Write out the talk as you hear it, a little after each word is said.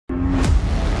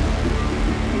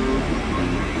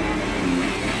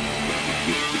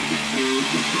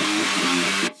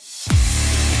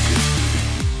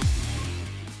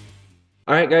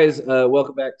All right, guys,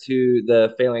 welcome back to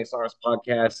the Failing Stars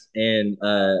podcast. And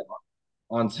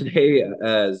on today's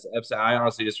episode, I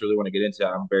honestly just really want to get into it.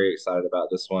 I'm very excited about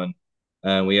this one.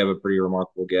 We have a pretty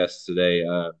remarkable guest today.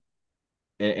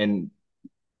 And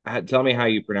tell me how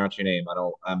you pronounce your name.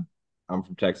 I'm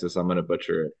from Texas. I'm going to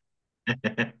butcher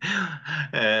it.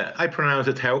 I pronounce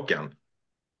it Håkan.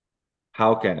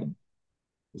 How can?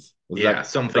 Is Yeah, that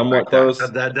something somewhat like that.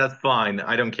 close? That's fine.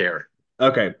 I don't care.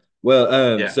 Okay.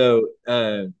 Well, Yeah, so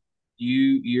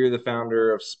you're the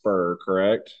founder of Spur,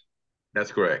 correct?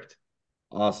 that's correct.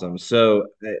 Awesome. So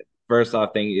first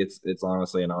off, think it's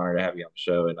honestly an honor to have you on the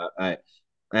show, and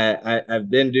I've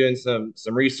been doing some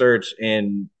research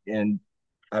and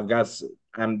I've got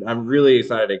I'm really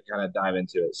excited to kind of dive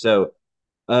into it. So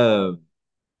um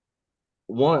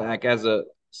one like as a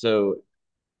so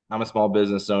I'm a small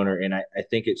business owner, and I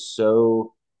think it's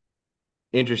so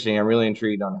interesting. I'm really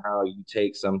intrigued on how you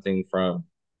take something from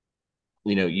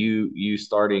you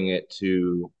starting it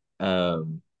to a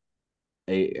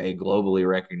globally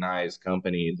recognized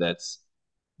company that's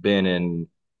been in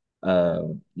a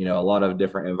lot of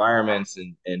different environments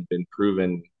and been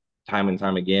proven time and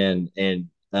time again. And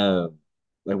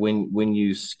like when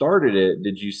you started it,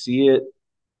 did you see it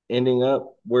ending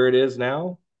up where it is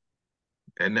now?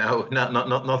 And no, not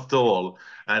at all.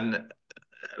 And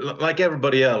like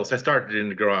everybody else, I started in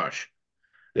the garage,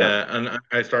 Yep. and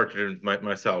I started it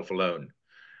myself alone.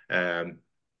 Um,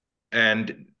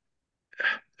 and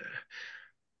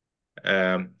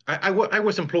I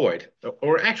was employed,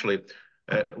 or actually,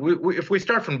 if we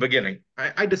start from the beginning,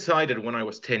 I decided when I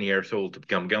was 10 years old to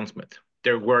become gunsmith.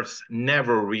 There was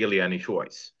never really any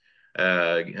choice.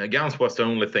 Guns was the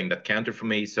only thing that counted for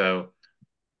me. So,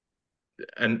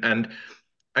 and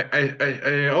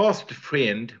I asked a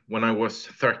friend when I was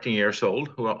 13 years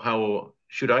old, how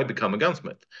should I become a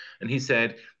gunsmith? And he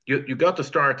said, you got to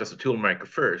start as a toolmaker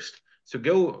first. So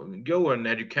go an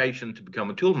education to become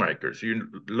a toolmaker. So you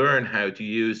learn how to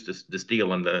use the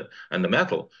steel and the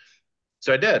metal.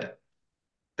 So I did.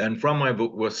 And from I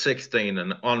was 16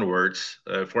 and onwards,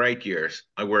 for 8 years,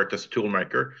 I worked as a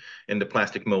toolmaker in the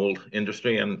plastic mold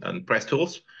industry and press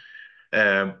tools.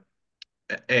 Um,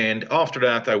 and after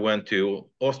that, I went to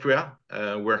Austria,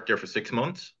 worked there for 6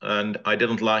 months, and I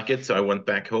didn't like it, so I went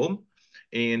back home.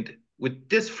 And with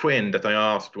this friend that I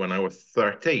asked when I was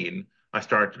 13, I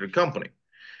started a company.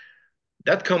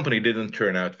 That company didn't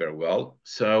turn out very well,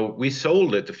 so we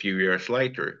sold it a few years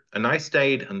later, and I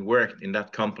stayed and worked in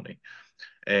that company.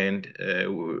 And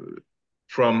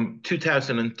from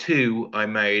 2002, I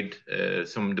made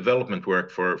some development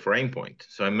work for Aimpoint.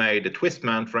 So I made a twist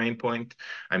mount for Aimpoint,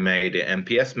 I made an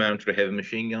MPS mount for heavy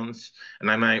machine guns,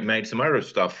 and I made some other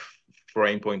stuff for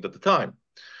Aimpoint at the time.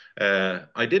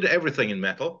 I did everything in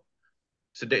metal.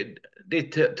 So they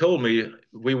told me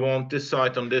we want this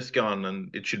sight on this gun,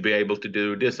 and it should be able to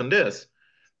do this and this.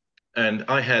 And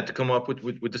I had to come up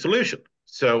with the solution.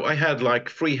 So I had like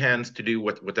free hands to do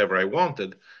whatever I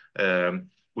wanted,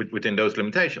 within those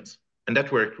limitations, and that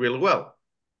worked really well.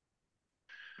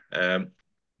 Um,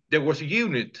 there was a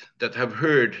unit that have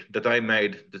heard that I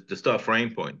made the stuff for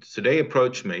Aimpoint, so they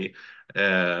approached me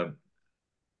uh,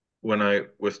 when I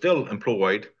was still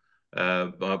employed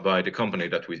by the company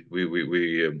that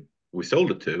we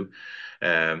sold it to,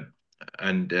 um,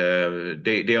 and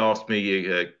they asked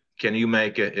me, "Can you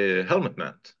make a helmet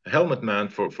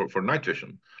mount for night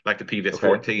vision, like the PVS Okay.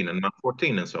 14 and Mount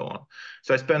 14 and so on?"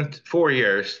 So I spent 4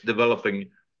 years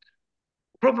developing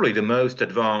probably the most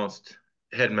advanced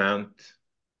head mount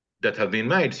that have been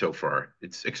made so far.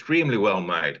 It's extremely well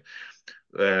made,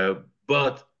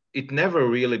 but it never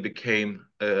really became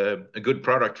a good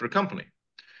product for the company.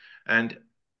 And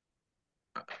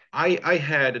I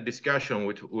had a discussion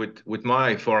with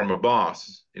my former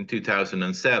boss in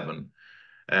 2007,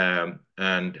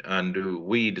 and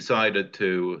we decided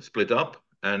to split up,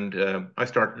 and I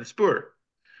started Spur.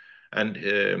 And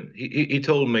he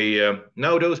told me,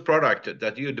 no, those products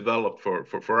that you developed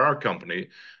for our company,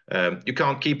 you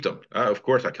can't keep them. Of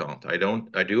course I can't. I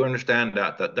do understand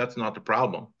that's not the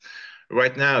problem.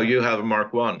 Right now you have a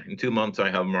Mark One. In 2 months I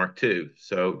have a Mark Two.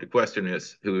 So the question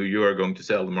is who you are going to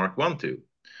sell the Mark One to.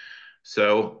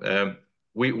 So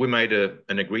we made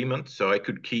an agreement so I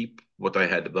could keep what I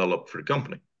had developed for the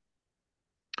company.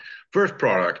 First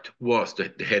product was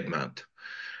the head mount,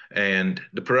 and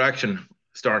the production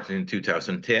started in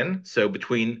 2010. So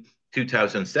between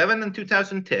 2007 and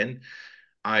 2010,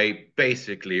 I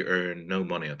basically earned no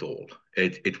money at all.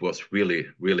 It was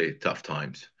really tough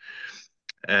times.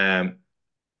 Um,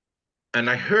 and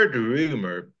I heard the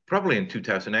rumor probably in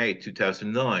 2008,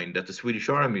 2009 that the Swedish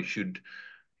Army should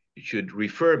should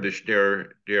refurbish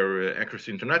their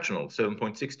Accuracy International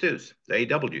 7.62s, the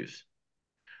AWs.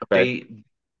 Okay. They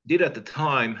did at the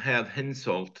time have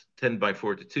Hensoldt 10 by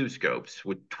 42 scopes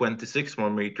with 26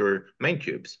 millimeter main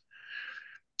tubes.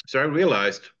 So I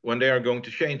realized when they are going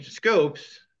to change the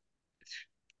scopes,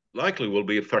 likely will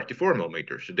be a 34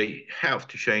 millimeters. So they have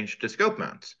to change the scope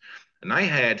mounts. And I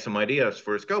had some ideas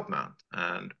for a scope mount,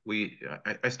 and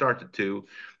I started to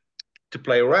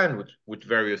play around with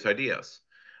various ideas.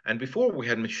 And before we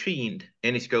had machined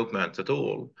any scope mounts at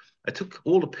all, I took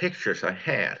all the pictures I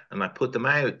had and I put them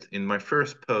out in my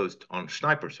first post on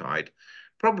Sniper Side,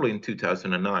 probably in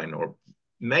 2009 or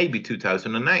maybe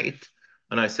 2008.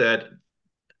 And I said,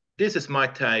 this is my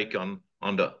take on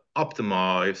the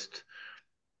optimized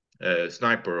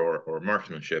sniper or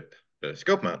marksmanship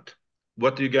scope mount.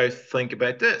 What do you guys think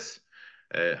about this?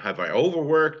 Have I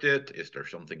overworked it? Is there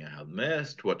something I have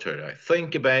missed? What should I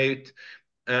think about?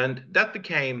 And that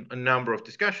became a number of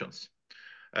discussions.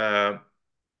 Uh,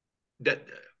 that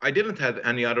I didn't have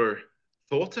any other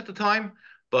thoughts at the time,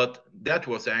 but that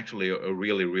was actually a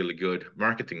really, really good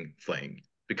marketing thing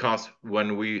because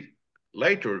when we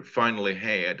later finally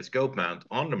had a scope mount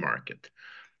on the market,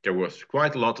 there was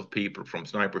quite a lot of people from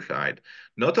sniper side,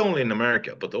 not only in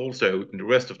America, but also in the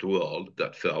rest of the world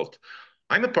that felt,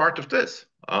 I'm a part of this.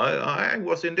 I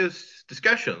was in these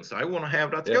discussions. I want to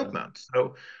have that Yeah. scope mount.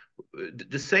 So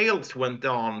the sales went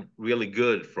on really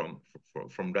good from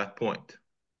that point.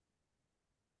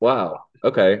 Wow.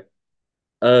 Okay.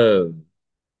 Um,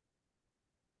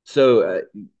 so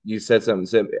you said something.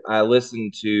 So I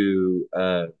listened to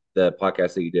the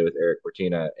podcast that you did with Eric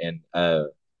Cortina, and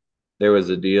there was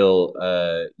a deal.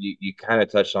 You kind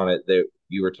of touched on it that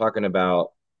you were talking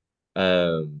about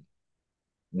um,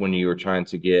 when you were trying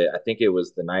to get. I think it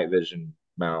was the night vision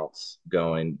mounts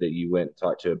going that you went and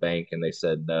talked to a bank and they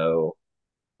said no.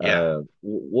 Yeah.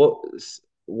 What was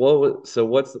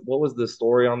the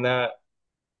story on that?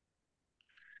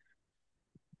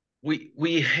 We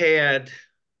we had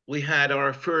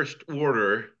our first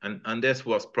order, and this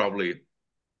was probably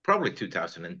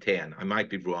 2010. I might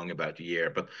be wrong about the year,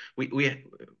 but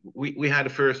we had a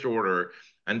first order,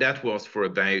 and that was for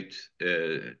about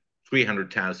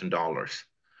 $300,000,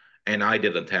 and I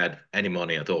didn't have any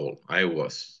money at all. I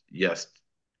was just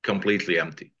completely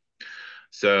empty.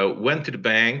 So went to the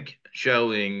bank,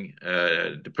 showing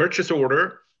the purchase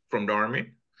order from the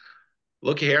army.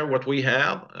 Look here, what we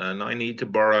have, and I need to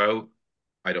borrow.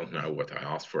 I don't know what I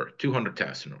asked for,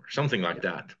 200,000 or something like Yeah.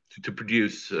 that to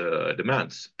produce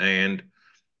demands. And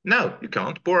no, you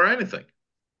can't borrow anything.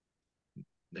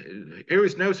 Here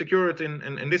is no security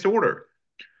in this order.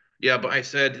 Yeah, but I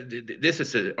said, this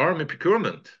is an army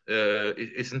procurement.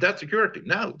 Isn't that security?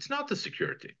 No, it's not the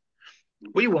security.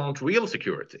 We want real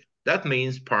security. That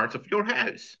means part of your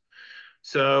house.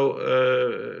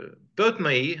 So both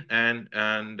me and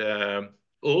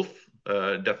Ulf,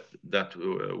 that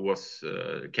was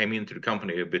came into the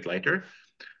company a bit later.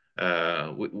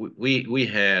 We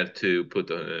had to put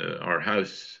our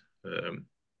house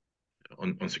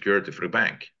on security for the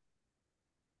bank.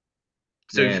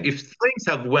 So Man, if things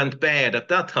have went bad at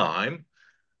that time,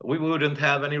 we wouldn't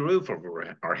have any roof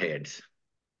over our heads.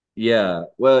 yeah.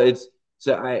 Well, it's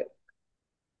so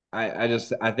I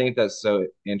just I think that's so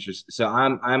interesting. So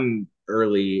I'm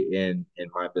early in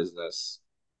my business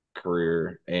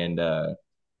career, and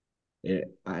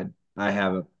it, I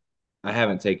haven't I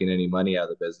haven't taken any money out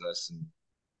of the business in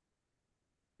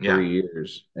Yeah, 3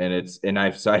 years, and it's and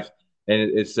I've so I've,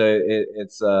 and it's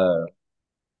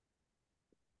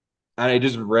and it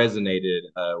just resonated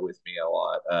with me a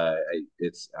lot.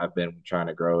 It's I've been trying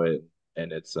to grow it,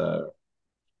 and it's but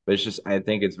it's just I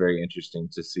think it's very interesting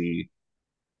to see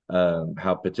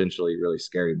how potentially really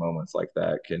scary moments like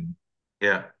that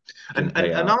yeah. can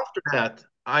pay And out. after that,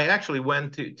 I actually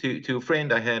went to a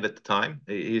friend I had at the time.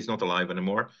 He's not alive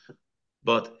anymore,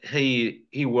 but he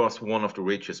was one of the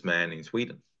richest men in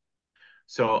Sweden.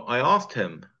 So I asked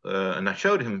him, and I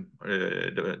showed him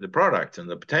the product and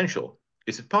the potential.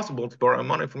 Is it possible to borrow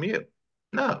money from you?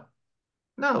 No,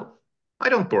 no, I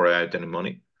don't borrow out any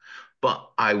money, but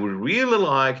I would really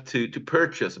like to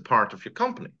purchase a part of your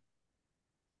company.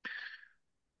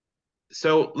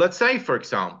 So let's say, for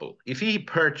example, if he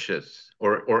purchase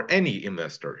or any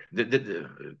investor,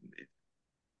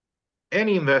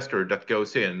 any investor that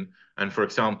goes in and, for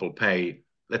example, pay,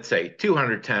 let's say,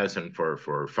 200,000 for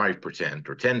 5%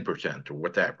 or 10% or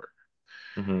whatever,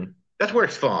 Hmm. that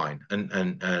works fine,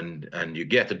 and you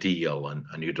get a deal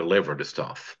and you deliver the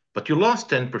stuff, but you lost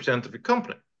 10% of your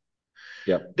company.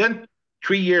 Yep. Then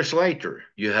 3 years later,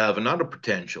 you have another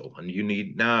potential, and you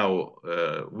need now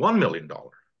 $1 million.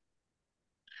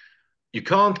 You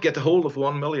can't get a hold of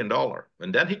 $1 million.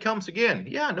 And then he comes again.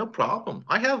 Yeah, no problem.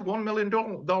 I have $1 million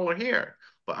here,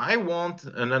 but I want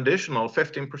an additional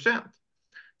 15%.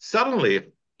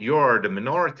 Suddenly, you're the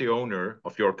minority owner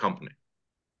of your company.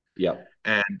 Yep.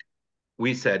 And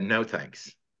we said, no,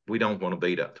 thanks. We don't want to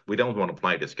be that. We don't want to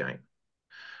play this game.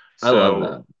 I love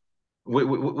that. So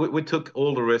we took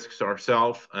all the risks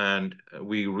ourselves, and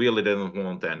we really didn't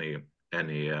want any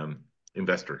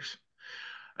investors.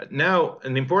 Now,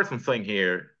 an important thing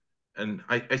here, and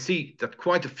I see that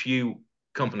quite a few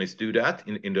companies do that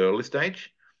in the early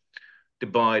stage. They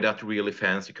buy that really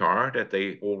fancy car that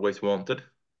they always wanted.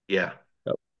 Yeah,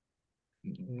 Yep.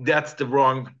 that's the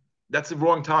wrong that's the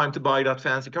wrong time to buy that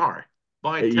fancy car.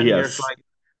 Buy it 10 years Yes. like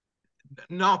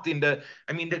not in the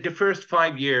I mean the first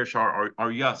 5 years are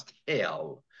just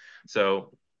hell.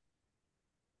 So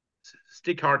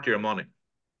stick hard to your money.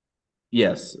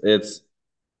 Yes. It's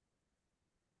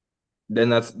then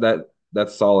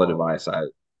that's solid advice. I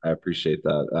appreciate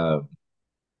that.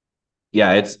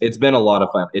 Yeah, it's been a lot of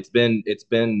fun. It's been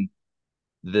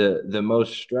the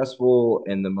most stressful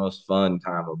and the most fun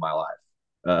time of my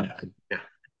life. Yeah.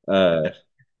 Uh,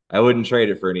 I wouldn't trade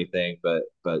it for anything,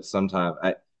 but sometimes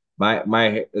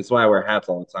my that's why I wear hats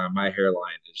all the time. My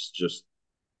hairline is just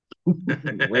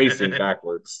racing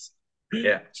backwards.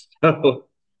 Yeah.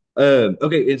 So,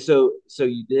 okay, and so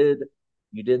you did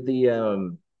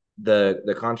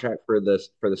the contract for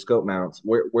the scope mounts.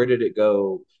 Where did it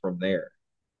go from there?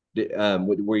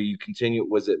 Were you continue?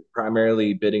 Was it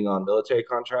primarily bidding on military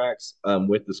contracts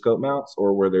with the scope mounts,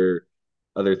 or were there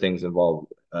other things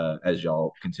involved as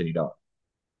y'all continued on?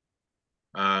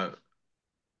 Uh,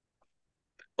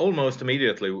 Almost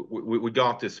immediately, we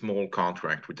got this small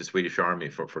contract with the Swedish Army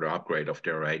for the upgrade of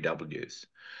their AWs.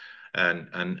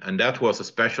 And that was a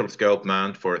special scope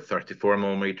mount for a 34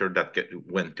 millimeter that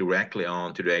went directly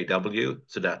on to the AW.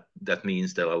 So that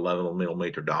means the 11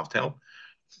 millimeter dovetail.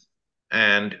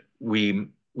 And we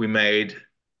made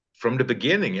from the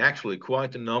beginning actually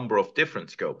quite a number of different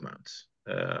scope mounts,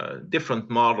 different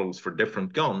models for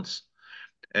different guns,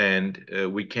 and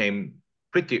we came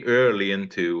pretty early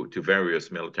into to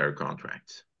various military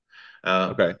contracts.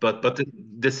 Okay, But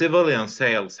the civilian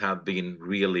sales have been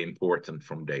really important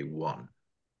from day one.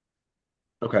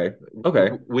 okay,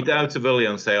 okay, Without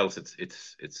civilian sales,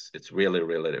 it's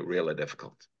really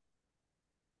difficult.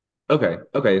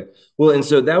 okay. Well, and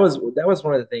so that was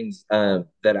one of the things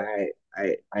that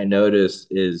I noticed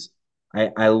is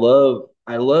I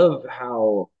love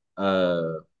how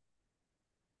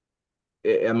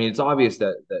I mean it's obvious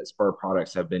that Spur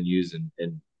products have been used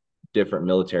in different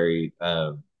military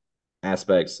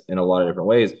aspects in a lot of different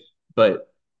ways,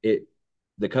 but it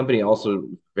the company also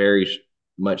very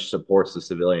much supports the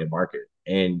civilian market,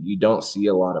 and you don't see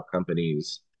a lot of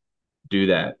companies do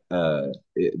that.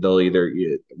 They'll either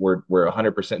we're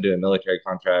 100% doing military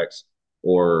contracts,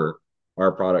 or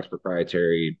our product's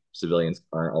proprietary, civilians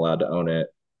aren't allowed to own it,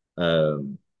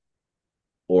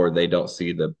 or they don't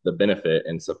see the benefit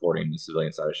in supporting the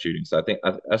civilian side of shooting. So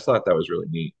I just thought that was really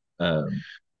neat.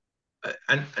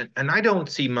 And I don't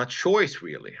see much choice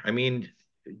really. I mean,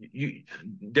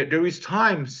 there is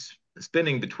times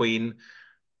spinning between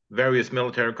various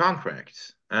military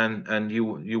contracts, and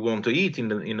you want to eat in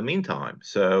the meantime.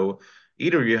 So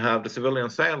either you have the civilian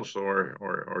sales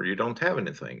or you don't have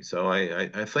anything. So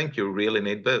I think you really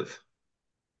need both.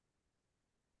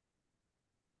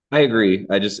 I agree.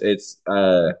 I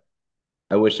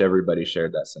wish everybody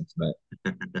shared that sentiment.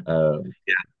 Um,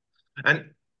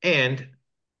 and and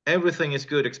everything is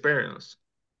good experience.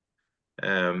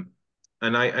 Um,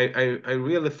 and I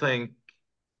really think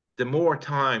the more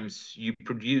times you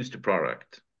produce the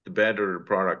product, the better the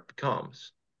product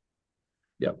becomes.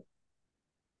 yeah,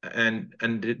 And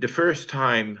the first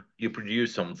time you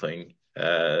produce something,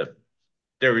 there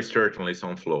is certainly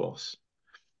some flaws.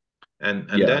 And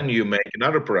yeah, then you make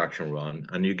another production run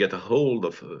and you get a hold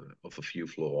of a few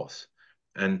flaws,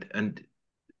 and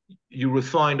you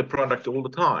refine the product all the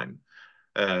time.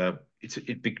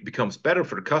 It becomes better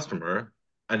for the customer,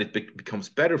 and it becomes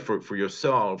better for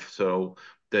yourself. So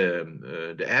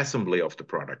the assembly of the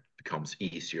product becomes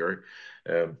easier.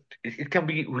 It can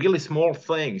be really small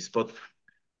things, but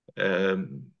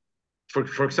um,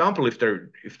 for example, if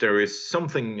there is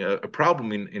something a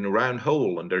problem in a round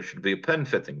hole and there should be a pen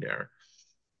fitting there,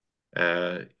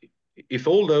 uh, if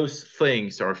all those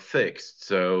things are fixed,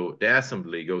 so the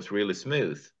assembly goes really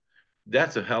smooth,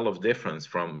 that's a hell of difference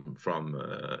from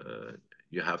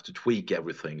you have to tweak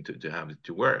everything to have it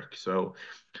to work. So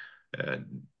uh,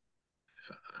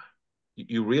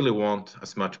 you really want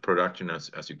as much production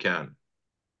as you can.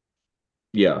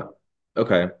 yeah.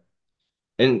 Okay.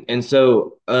 And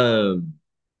so I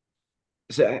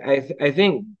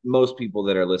think most people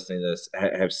that are listening to this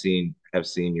have seen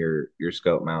your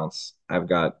scope mounts. I've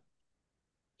got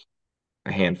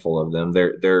a handful of them.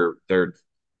 They're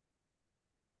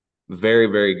very,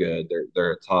 very good.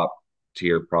 They're a top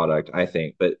tier product, I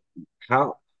think. But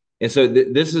how? And so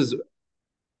this is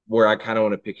where I kind of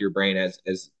want to pick your brain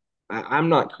as I'm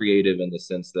not creative in the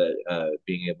sense that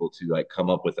being able to like come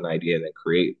up with an idea and then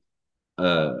create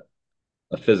uh,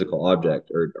 a physical object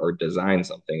or design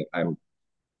something. I'm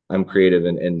creative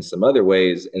in some other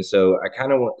ways, and so I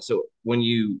kind of want. So when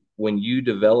you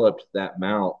developed that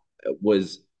mount,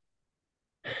 was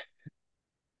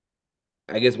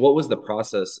I guess what was the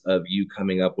process of you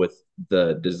coming up with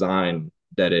the design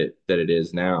that it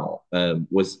is now?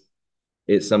 Was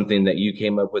it something that you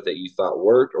came up with that you thought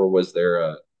worked, or was there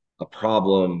a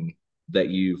problem that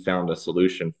you found a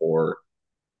solution for,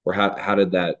 or how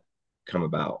did that come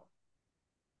about?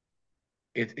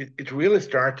 It really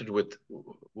started with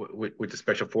the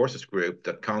special forces group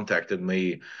that contacted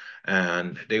me,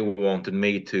 and they wanted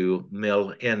me to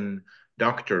mill in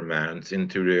doctor mounts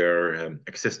into their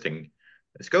existing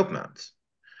scope mounts.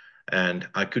 And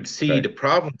I could see Okay. the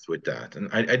problems with that, and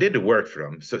I did the work for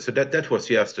them. So that was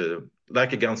just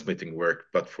like a gunsmithing work,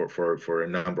 but for a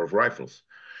number of rifles.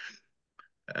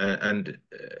 And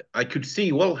I could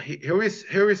see, well, here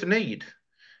is a need.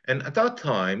 And at that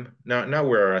time, now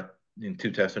we're in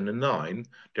 2009,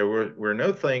 there were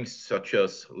no things such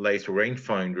as laser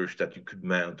rangefinders that you could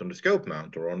mount on the scope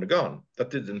mount or on the gun. That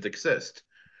didn't exist.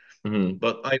 Hmm.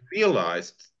 But I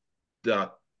realized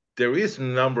that there is a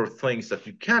number of things that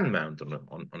you can mount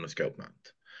on a scope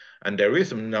mount. And there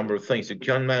is a number of things you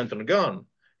can mount on a gun.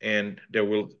 And there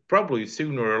will probably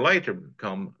sooner or later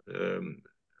become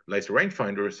laser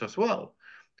rangefinders as well.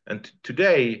 And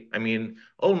today, I mean,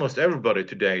 almost everybody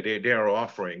today, they are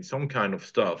offering some kind of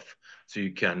stuff so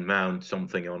you can mount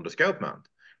something on the scope mount.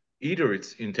 Either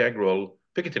it's integral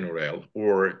Picatinny rail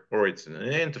or it's an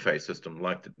interface system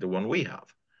like the one we have.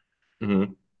 Hmm.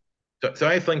 So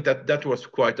I think that that was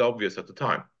quite obvious at the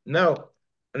time. Now,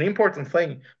 an important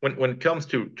thing when it comes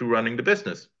to running the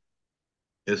business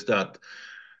is that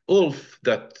Ulf,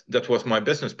 that was my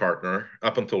business partner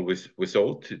up until we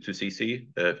sold to CC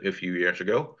a few years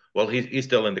ago. Well, he's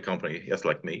still in the company, just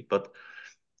like me, but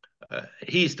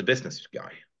he's the business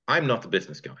guy. I'm not the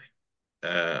business guy.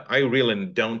 I really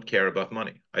don't care about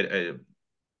money.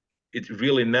 It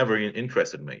really never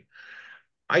interested me.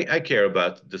 I care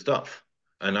about the stuff.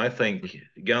 And I think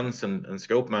guns and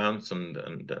scope mounts and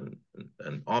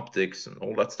optics and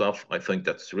all that stuff, I think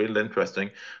that's really interesting.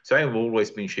 So I've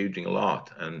always been shooting a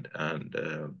lot, and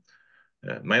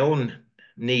my own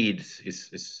needs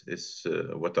is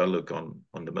what I look on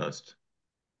the most.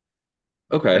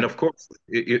 And Okay. of course,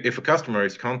 if a customer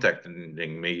is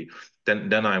contacting me,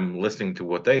 then I'm listening to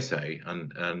what they say,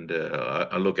 and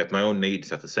I look at my own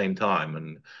needs at the same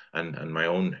time and my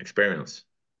own experience.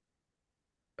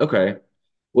 Okay.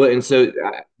 Well, and so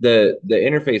the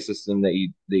interface system that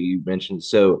you mentioned,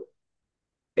 so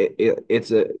it's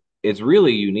it's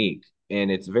really unique and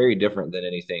it's very different than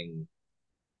anything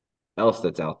else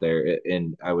that's out there.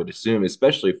 And I would assume,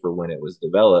 especially for when it was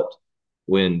developed,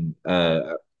 when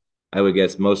I would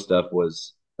guess most stuff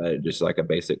was just like a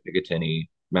basic Picatinny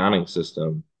mounting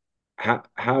system.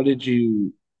 How did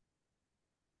you?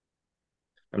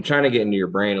 I'm trying to get into your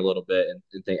brain a little bit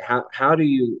and think how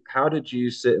did you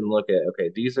sit and look at,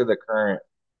 okay, these are the current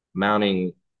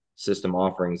mounting system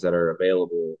offerings that are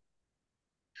available.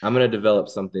 I'm going to develop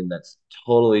something that's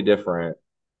totally different,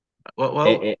 Well,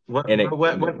 and, well, when, and it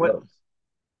when, works.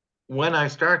 when I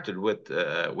started with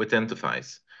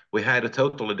interface, we had a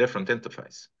totally different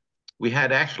interface. We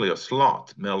had actually a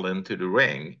slot milled into the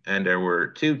ring, and there were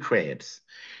two threads,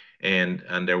 and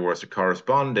there was a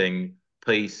corresponding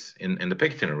piece in the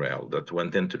picton rail that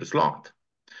went into the slot.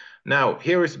 Now,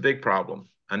 here is a big problem,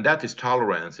 and that is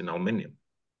tolerance in aluminium.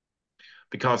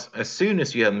 Because as soon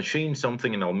as you have machined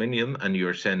something in aluminium and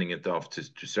you're sending it off to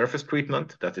surface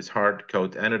treatment, that is hard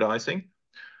coat anodizing,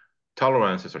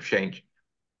 tolerances are changing.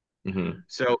 Hmm.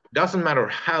 So it doesn't matter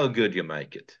how good you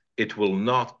make it, it will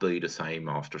not be the same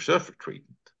after surface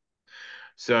treatment.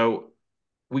 So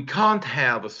we can't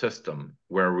have a system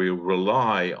where we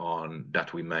rely on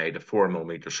that we made a 4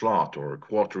 millimeter slot or a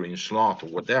quarter-inch slot or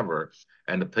whatever,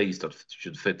 and a piece that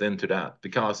should fit into that.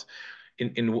 Because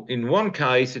in one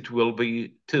case, it will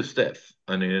be too stiff,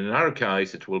 and in another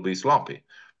case, it will be sloppy.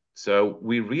 So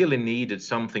we really needed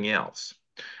something else.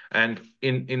 And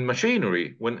in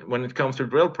machinery, when it comes to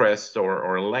drill press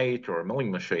or a lathe or a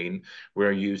milling machine,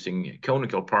 we're using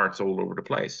conical parts all over the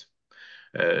place.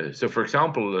 So, for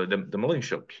example, the milling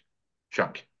chuck.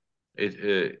 chuck.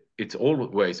 It's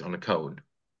always on a cone.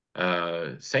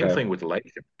 Same Okay. thing with the leg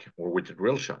chuck or with the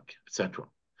drill chuck, etc.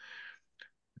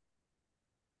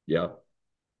 Yeah.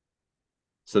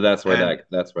 So that's where And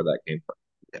that came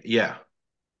yeah,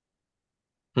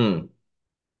 from. Hmm.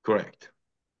 correct.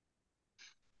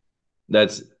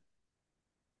 That's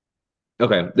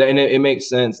okay. And it makes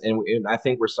sense. And I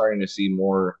think we're starting to see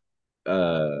more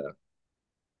uh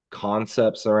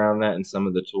concepts around that and some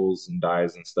of the tools and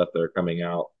dies and stuff that are coming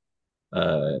out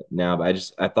now.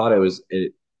 But I thought it was a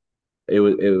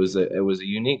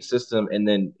unique system. And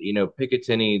then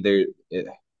Picatinny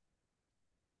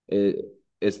it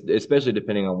it's especially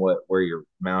depending on where you're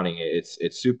mounting it.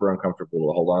 It's super uncomfortable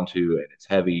to hold on to, and it's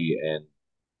heavy,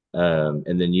 and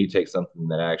then you take something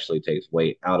that actually takes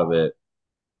weight out of it,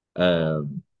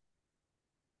 um,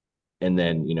 and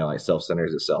then like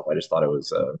self-centers itself. I just thought it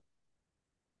was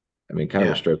I mean, kind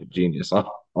of a Yeah. stroke of genius,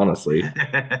 honestly.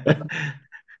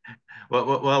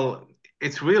 Well,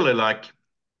 it's really like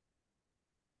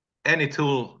any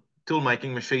tool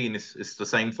making machine is the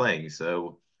same thing.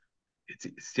 So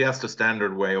it's just a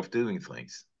standard way of doing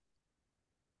things.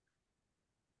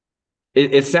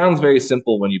 It sounds very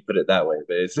simple when you put it that way,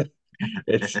 but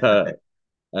it's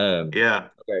Yeah.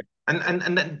 okay.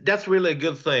 And that's really a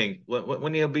good thing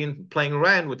when you've been playing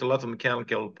around with a lot of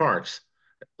mechanical parts,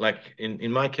 like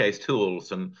in my case,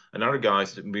 tools, and other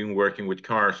guys that have been working with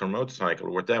cars or motorcycle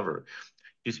or whatever.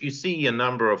 You see a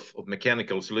number of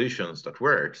mechanical solutions that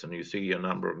works, and you see a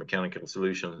number of mechanical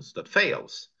solutions that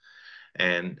fails,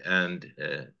 and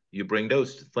you bring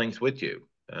those things with you,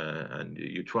 and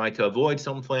you try to avoid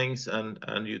some things, and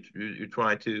you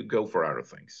try to go for other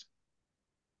things.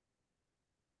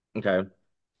 Okay.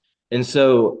 And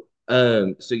so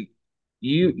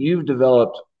you've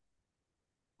developed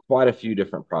quite a few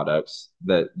different products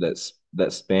that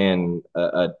span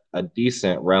a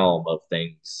decent realm of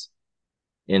things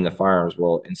in the firearms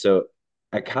world. And so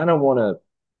I kind of want to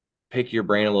pick your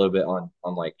brain a little bit on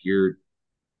like your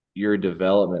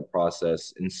development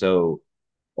process. And so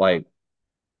like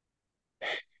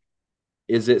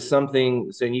is it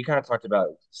something so you kind of talked about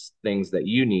things that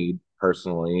you need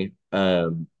personally,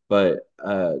 but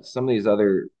some of these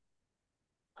other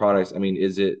products, I mean,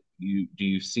 is it you do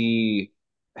you see,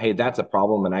 hey, that's a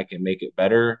problem and I can make it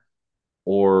better?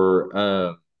 Or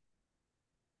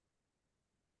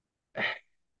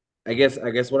I guess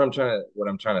what I'm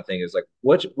trying to think is like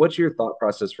what's your thought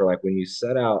process for like when you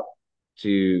set out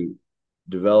to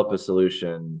develop a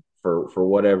solution for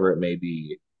whatever it may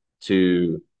be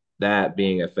to that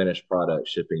being a finished product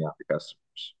shipping out to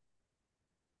customers?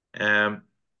 Um,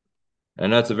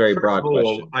 And that's a very First of broad all,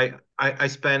 question. I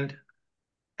spend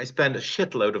a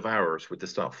shitload of hours with the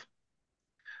stuff.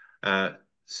 Uh,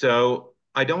 so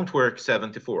I don't work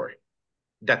 74.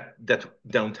 That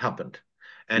don't happen.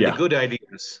 And the Yeah, good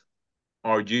ideas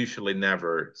are usually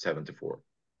never 74.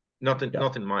 yeah,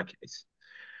 Not in my case.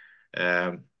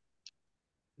 Um,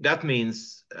 that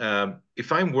means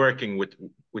if I'm working with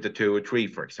a 203,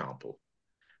 for example,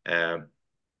 um,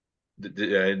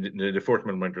 the 40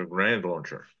 millimeter grenade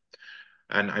launcher,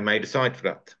 and I made a site for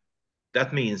that.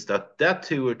 That means that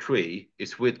 203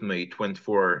 is with me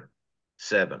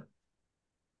 24/7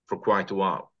 for quite a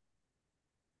while.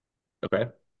 okay,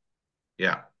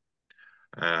 Yeah.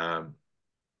 Um,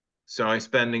 so I'm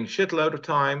spending shitload of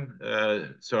time.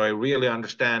 So I really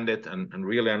understand it and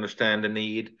really understand the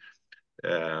need.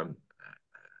 Um,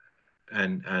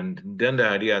 and then the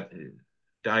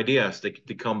ideas they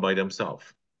come by themselves.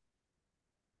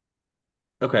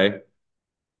 okay,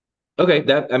 okay.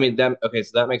 That I mean that okay,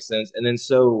 so that makes sense. And then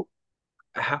so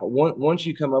once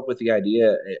you come up with the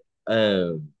idea,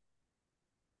 um,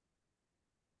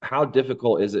 how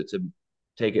difficult is it to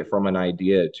take it from an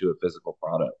idea to a physical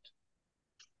product,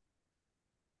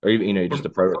 or even just a For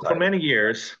prototype? many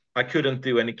years, I couldn't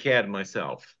do any CAD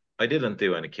myself. I didn't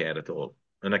do any CAD at all,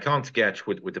 and I can't sketch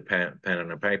with a pen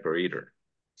and a paper either.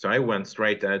 So I went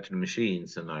straight out to the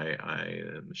machines and I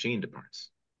machined the parts.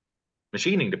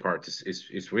 Machining the parts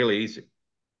is really easy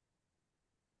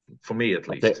for me at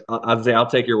least. I'll say I'll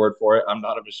take your word for it. I'm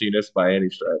not a machinist by any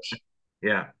stretch.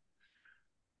 Yeah.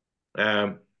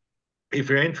 Um, if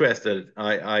you're interested,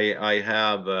 I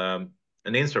have an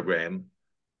Instagram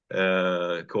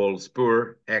called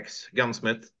Spuhr X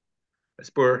Gunsmith.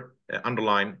 Spuhr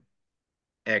underline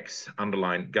X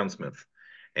underline gunsmith.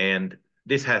 And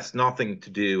this has nothing to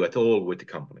do at all with the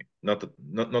company, not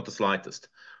the slightest.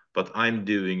 But I'm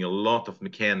doing a lot of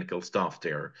mechanical stuff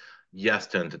there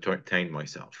just to entertain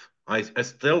myself. I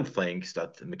still think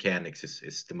that mechanics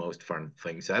is the most fun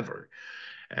things ever.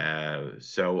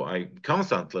 So I'm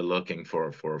constantly looking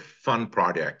for fun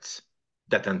projects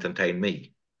that entertain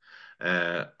me.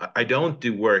 I don't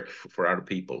do work for other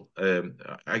people.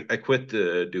 I quit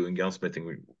doing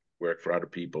gunsmithing work for other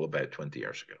people about 20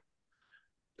 years ago.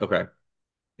 Okay.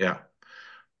 Yeah.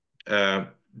 Uh,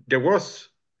 there was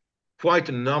quite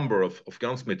a number of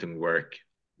gunsmithing work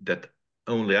that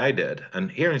only I did.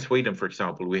 And here in Sweden, for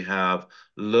example, we have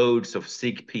loads of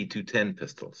SIG P210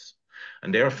 pistols.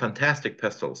 And they are fantastic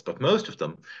pistols, but most of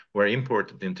them were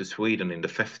imported into Sweden in the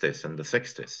 50s and the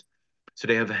 60s. So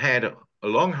they have had a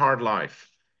long, hard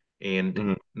life, and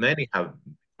Mhm. many have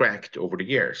cracked over the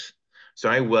years. So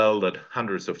I welded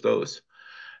hundreds of those.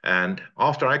 And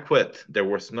after I quit, there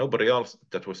was nobody else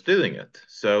that was doing it.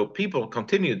 So people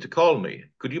continued to call me,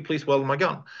 could you please weld my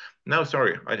gun? No,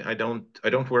 sorry, I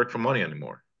don't work for money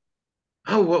anymore.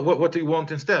 Oh, what do you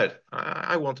want instead?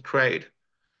 I want to trade.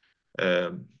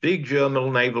 Big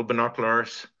German naval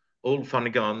binoculars, old funny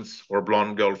guns, or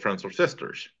blonde girlfriends or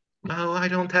sisters. Oh, I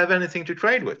don't have anything to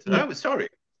trade with. Oh, sorry.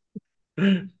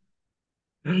 And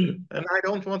I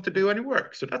don't want to do any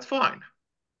work, so that's fine.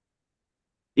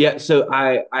 Yeah, so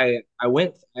I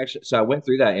went actually so I went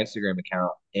through that Instagram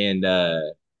account and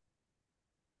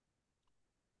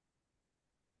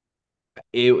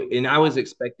I was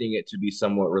expecting it to be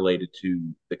somewhat related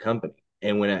to the company.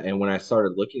 And when I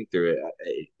started looking through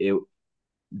it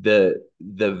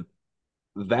the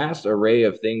vast array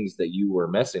of things that you were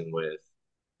messing with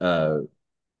uh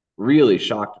really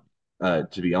shocked me,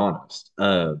 to be honest.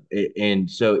 And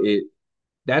so it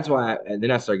that's why and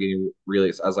then I started getting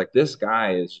really I was like, this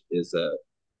guy is a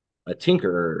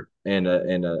tinkerer and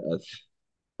a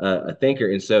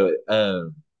thinker. And so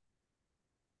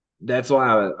that's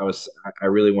why I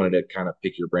really wanted to kind of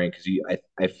pick your brain because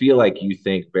I feel like you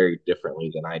think very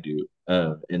differently than I do,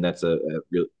 and that's a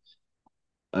real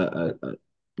a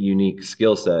unique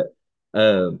skill set.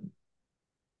 Um,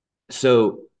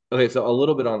 so okay, so a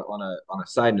little bit on a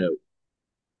side note,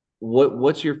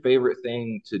 what's your favorite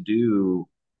thing to do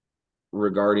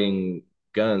regarding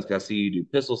guns? 'Cause I see you do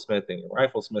pistol smithing and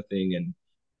rifle smithing and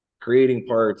creating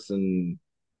parts and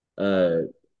uh,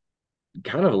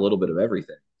 kind of a little bit of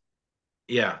everything.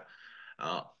 Yeah.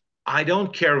 Uh, I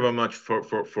don't care very much for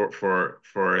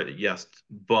just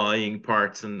buying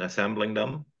parts and assembling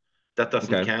them. That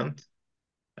doesn't Okay. count.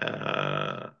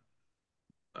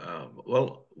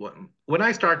 Well, when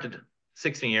I started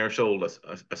 16 years old as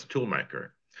a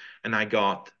toolmaker, and I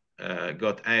got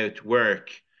out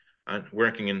work and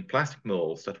working in plastic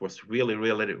molds, that was really,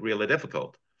 really, really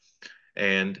difficult.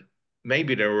 And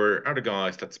maybe there were other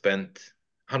guys that spent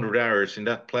 100 hours in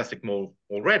that plastic mold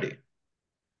already.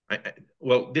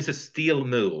 Well, this is steel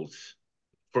molds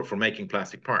for making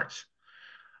plastic parts.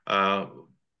 Uh,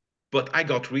 but I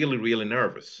got really, really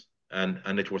nervous,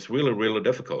 and it was really, really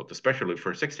difficult, especially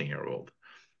for a 16-year-old.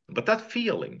 But that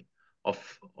feeling of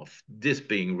this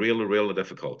being really, really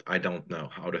difficult, I don't know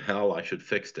how the hell I should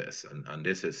fix this, and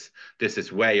this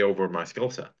is way over my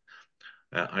skill set.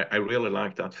 I really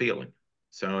like that feeling,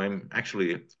 so I'm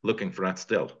actually looking for that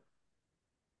still.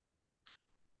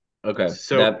 Okay.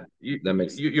 So That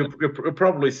makes you've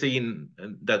probably seen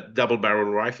that double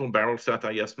barrel rifle barrel set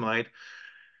I just made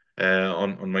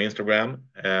on my Instagram.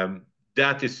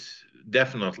 That is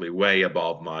definitely way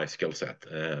above my skill set.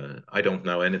 I don't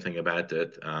know anything about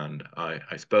it, and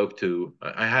I spoke to.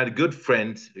 I had good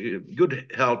friends,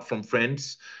 good help from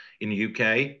friends in the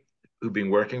UK who've been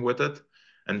working with it,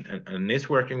 and is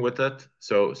working with it.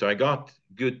 So I got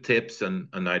good tips and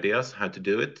ideas how to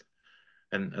do it,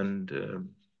 and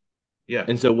yeah.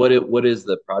 And so what is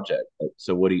the project? Like,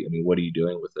 so I mean, what are you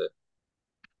doing with it?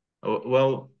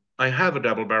 Well, I have a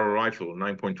double barrel rifle,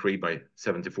 9.3 by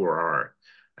 74R,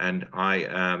 and I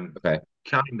am Okay.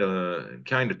 kind of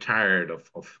tired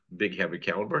of big heavy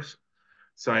calibers.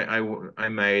 So I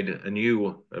made a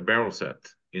new barrel set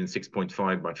in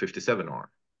 6.5 by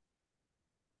 57R.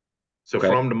 So Okay.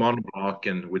 from the monoblock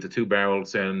and with the two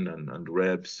barrels in and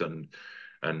ribs and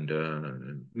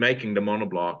making the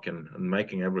monoblock and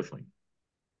making everything.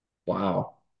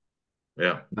 Wow.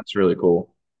 Yeah, That's really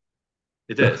cool.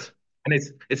 it is, and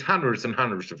it's hundreds and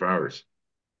hundreds of hours.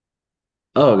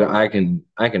 Oh, I can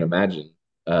imagine.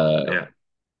 Uh, Yeah.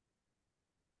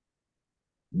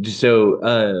 so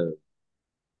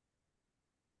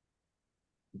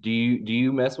do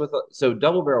you mess with so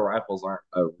double barrel rifles aren't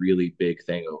a really big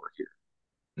thing over here.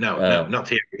 No, no, Uh, not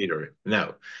here either.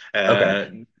 No, okay.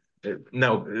 uh,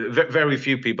 no. Very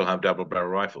few people have double barrel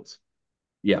rifles.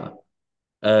 Yeah.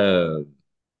 Uh,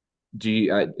 do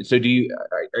you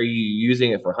are you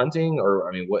using it for hunting or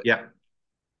I mean what? Yeah,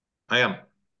 I am.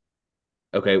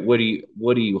 Okay. What do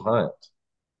you hunt?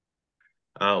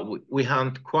 We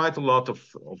hunt quite a lot of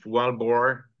wild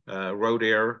boar, roe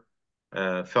deer.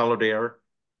 fallow deer,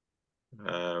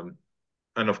 um,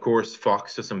 and of course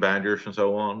foxes and badgers and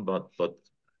so on, but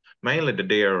mainly the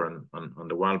deer and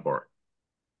the wild boar.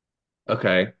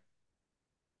 Okay.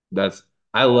 That's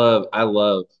I love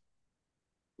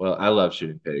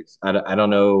shooting pigs. I don't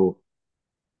know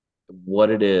what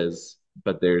it is,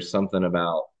 but there's something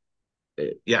about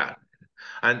it. Yeah,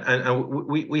 and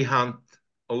we hunt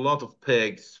a lot of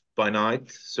pigs by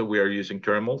night, so we are using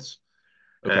thermals.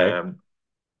 Okay. Um,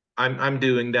 I'm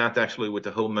doing that actually with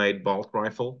a homemade bolt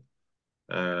rifle.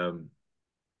 Um,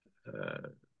 uh,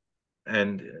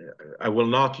 and I will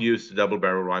not use the double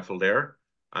barrel rifle there.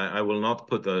 I will not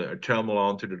put a thermal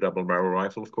onto the double barrel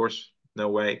rifle, of course. No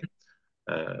way.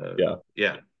 Yeah.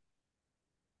 Yeah,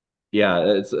 Yeah,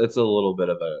 it's a little bit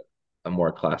of a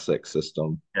more classic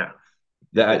system. yeah,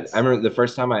 it That I is. remember the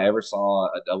first time I ever saw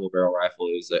a double barrel rifle,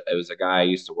 it was a guy I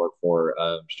used to work for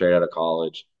straight out of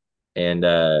college, and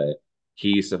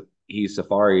he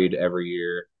safaried every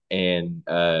year, and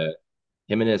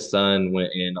him and his son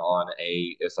went in on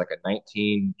it's like a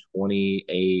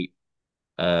 1928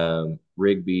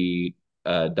 Rigby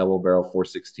double barrel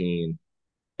 416.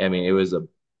 I mean, it was a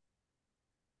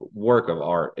work of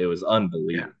art. It was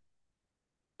Yeah, unbelievable.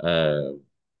 Uh,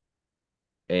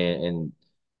 and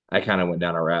I kind of went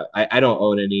down a I don't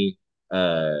own any,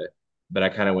 uh, but I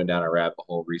kind of went down a rabbit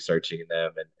hole researching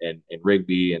them and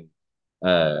Rigby, and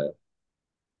uh,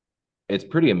 it's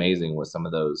pretty amazing what some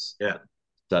of those yeah,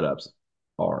 setups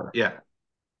are. yeah.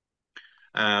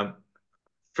 Um,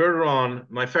 Further on,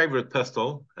 my favorite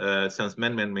pistol since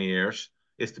many years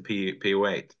is the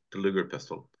P08, the Luger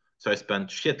pistol. So I spent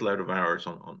shitload of hours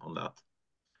on that.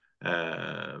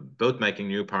 Both making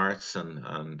new parts and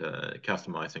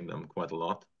customizing them quite a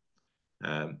lot.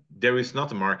 There is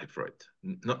not a market for it,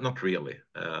 not really.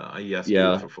 I just do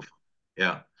it Yeah, for fun.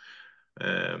 Yeah.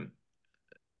 Um,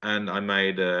 and I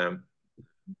made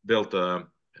built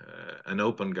an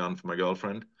open gun for my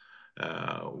girlfriend,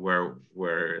 where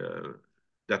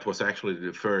that was actually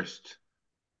the first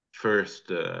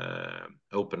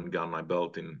open gun I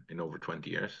built in over 20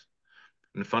 years.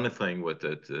 And the funny thing with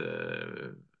it,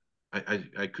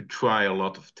 I could try a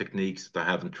lot of techniques that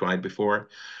I haven't tried before.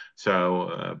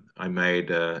 So I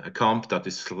made a comp that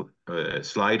is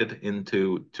slided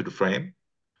into the frame,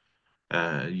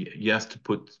 just to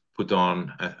put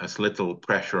on as little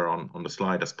pressure on the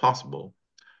slide as possible.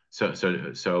 So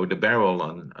the barrel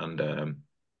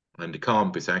and the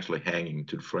comp is actually hanging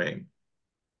to the frame.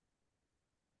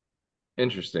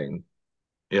 interesting.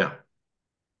 Yeah,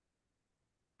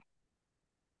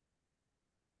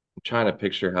 I'm trying to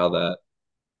picture how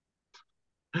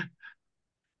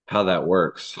that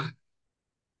works.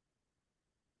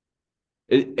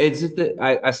 It's just that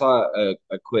I saw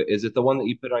a quit. Is it the one that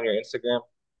you put on your Instagram?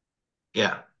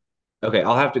 yeah, Okay,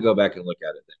 I'll have to go back and look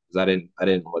at it then because I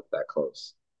didn't look that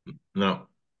close. no,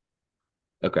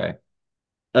 Okay.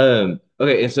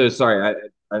 Okay, and so sorry,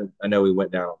 I know we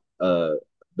went down a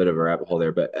bit of a rabbit hole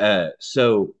there, but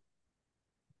so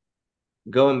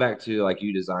going back to like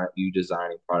you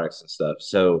designing products and stuff.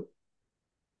 So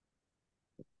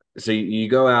you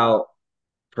go out,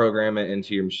 program it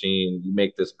into your machine, you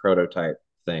make this prototype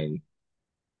thing.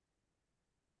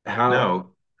 How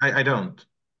no, I don't.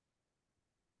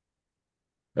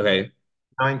 okay.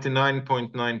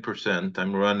 99.9%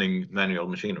 I'm running manual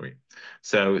machinery.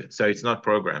 So it's not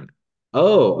programmed.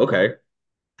 Oh, okay.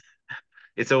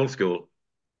 It's old school.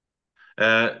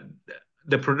 Uh,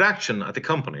 the production at the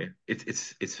company,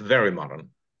 it's very modern.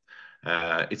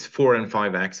 It's 4 and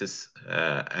 5 axis,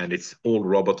 and it's all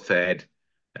robot fed.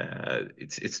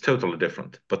 It's totally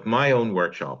different. But my own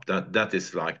workshop, that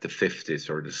is like the 50s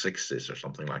or the 60s or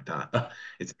something like that.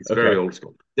 It's very Okay. old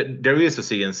school. There is a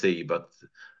CNC, but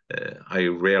I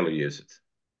rarely use it.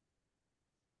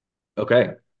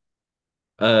 Okay.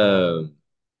 Um,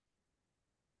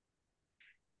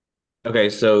 okay,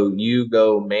 so you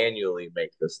go manually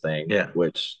make this thing, Yeah.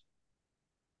 which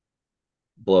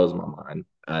blows my mind.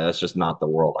 That's just not the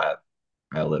world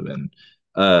I live in.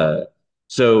 Uh,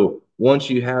 so once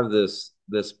you have this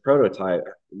prototype,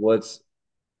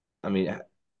 I mean,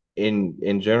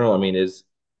 in general, I mean,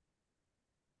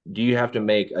 do you have to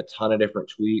make a ton of different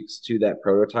tweaks to that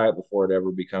prototype before it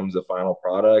ever becomes a final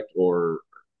product, or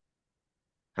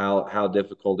how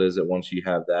difficult is it once you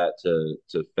have that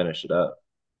to finish it up?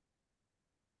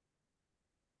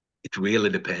 It really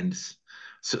depends.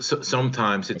 So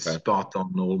sometimes it's Okay. spot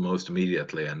on almost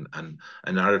immediately, and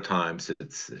other times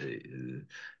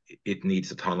it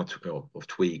needs a ton of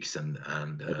tweaks and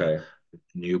Okay.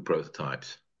 new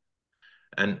prototypes.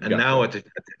 And now Gotcha.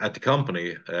 at the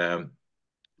company,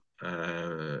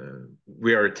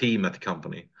 we are a team at the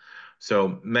company.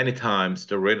 So many times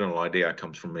the original idea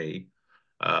comes from me,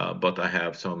 but I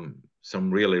have some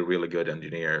really good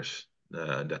engineers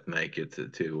that make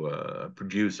it to a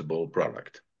producible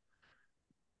product.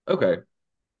 Okay.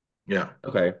 Yeah.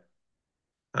 Okay.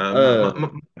 My,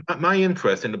 Um, my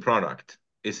interest in the product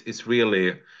is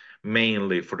really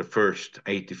mainly for the first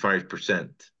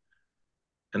 85%,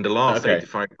 and the last okay.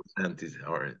 85% is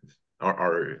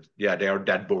are yeah, they are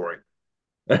that boring.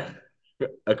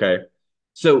 Okay.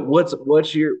 So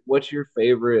what's your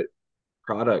favorite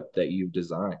product that you've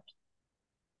designed?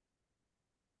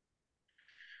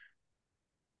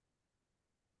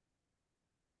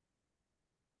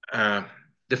 Uh,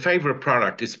 the favorite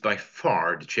product is by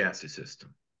far the chassis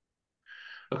system.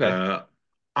 Okay. Uh,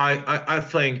 I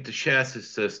think the chassis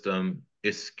system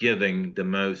is giving the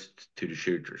most to the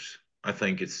shooters. I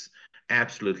think it's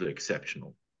absolutely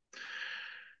exceptional.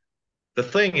 The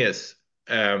thing is,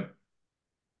 um,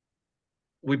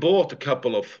 we bought a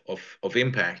couple of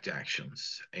impact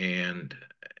actions, and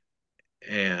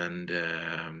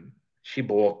she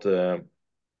bought an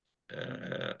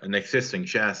existing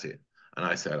chassis, and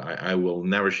I said I will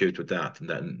never shoot with that, and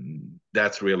then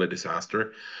that's really a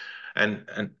disaster.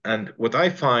 And what I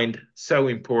find so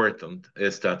important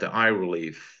is that the eye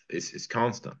relief is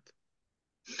constant.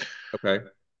 Okay.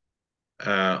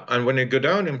 And when you go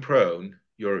down in prone,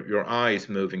 your eye is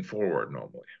moving forward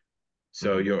normally.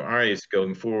 So Hmm. your eye is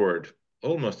going forward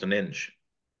almost an inch.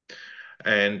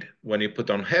 And when you put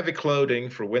on heavy clothing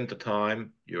for winter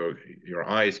time, your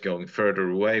eye is going further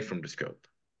away from the scope.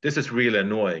 This is really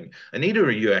annoying. And either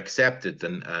you accept it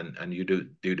and you do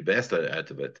the best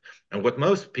out of it. And what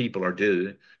most people are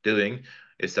doing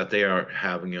is that they are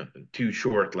having a too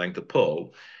short length of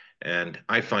pull. And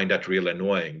I find that really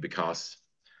annoying because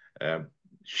um,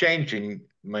 changing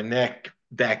my neck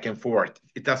back and forth,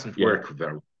 it doesn't Yeah. work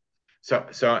very well.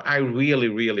 So I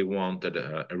really wanted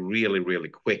a really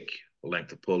quick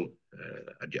length of pull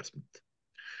adjustment.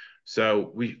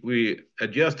 So we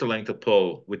adjust the length of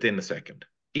pull within a second,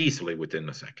 easily within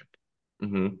a second.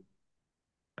 Hmm.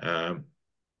 Um,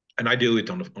 and I do it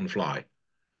on the fly.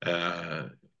 Uh,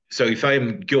 so if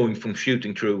I'm going from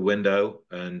shooting through a window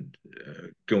and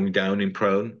going down in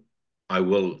prone, I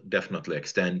will definitely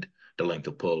extend the length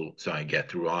of pull so I get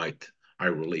the right eye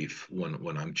relief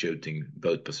when I'm shooting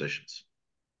both positions.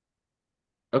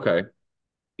 Okay.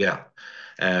 Yeah.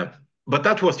 Uh, but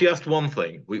that was just one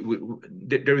thing.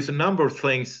 There is a number of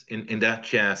things in that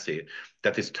chassis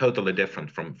that is totally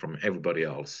different from everybody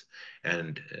else,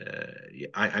 and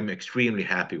I'm extremely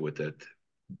happy with it.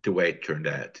 The way it turned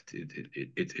out,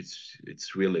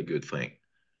 it's really a good thing.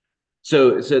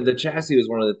 So the chassis was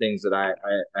one of the things that I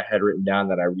had written down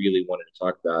that I really wanted to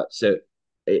talk about. So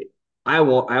it, I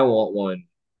want one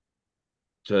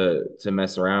to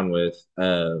mess around with.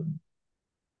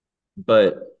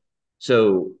 But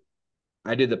so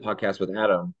I did the podcast with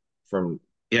Adam from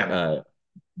Yeah. uh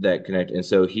that connect, and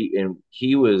so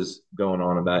he was going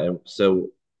on about it. So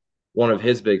one of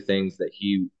his big things that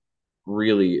he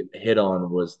really hit on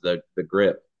was the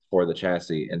grip for the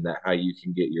chassis, and that how you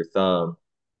can get your thumb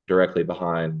directly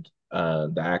behind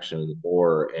the action of the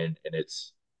bore, and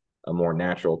it's a more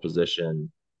natural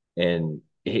position. And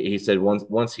he said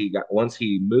once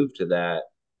he moved to that,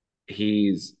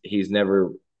 he's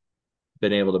never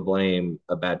been able to blame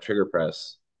a bad trigger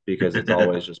press because it's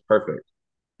always just perfect.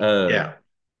 Um, Yeah.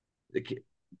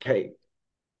 okay,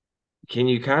 can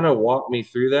you kind of walk me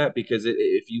through that? Because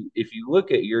if you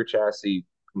look at your chassis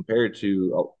compared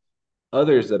to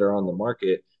others that are on the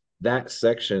market, that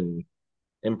section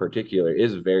in particular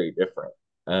is very different.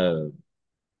 Um,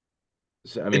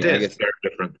 so I It mean, I is guess very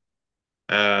different.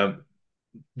 Um,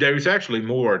 there is actually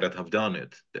more that have done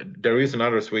it. There is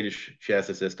another Swedish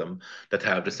chassis system that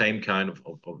have the same kind of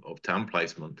thumb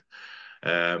placement.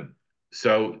 Um,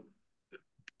 so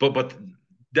but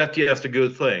that's just a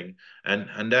good thing.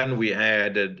 And then we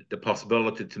added the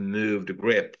possibility to move the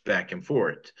grip back and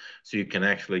forth, so you can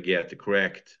actually get the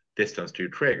correct distance to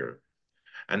your trigger.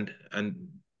 And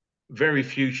very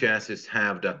few chassis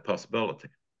have that possibility.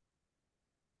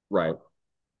 right.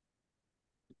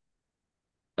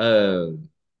 Um,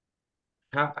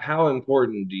 how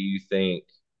important do you think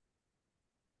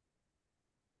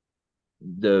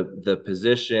the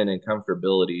position and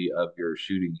comfortability of your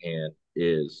shooting hand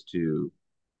is to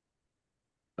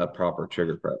a proper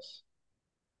trigger press?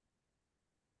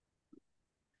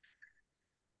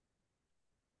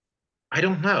 I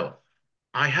don't know.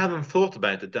 I haven't thought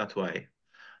about it that way.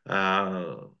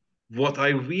 Uh, what I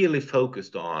really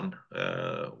focused on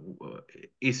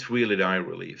is really the eye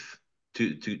relief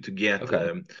to get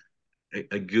Okay.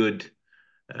 a good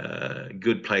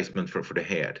good placement for the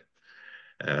head.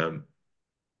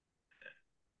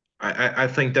 I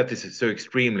think that is so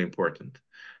extremely important.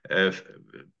 Uh,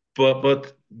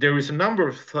 but there is a number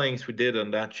of things we did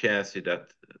on that chassis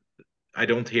that I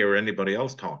don't hear anybody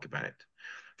else talk about.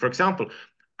 For example,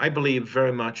 I believe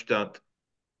very much that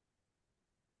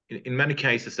in many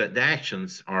cases that the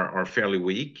actions are fairly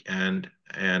weak, and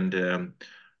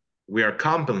we are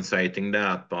compensating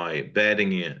that by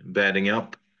bedding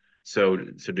up, so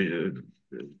the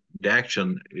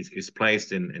action is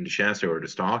placed in the chassis or the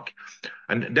stock,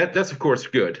 and that's of course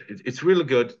good. It's really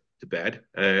good to bed.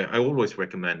 I always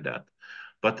recommend that,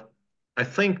 but I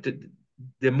think that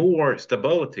the more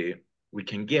stability we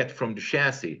can get from the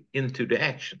chassis into the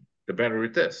action, the better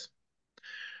it is.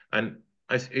 And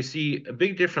I see a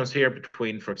big difference here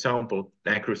between, for example,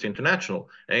 the Acros International.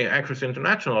 Acros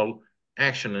International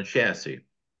action and chassis,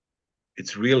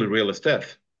 it's really, really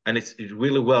stiff. And it's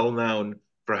really well known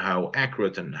for how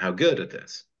accurate and how good it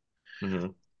is. Hmm.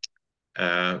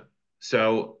 Uh,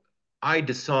 so I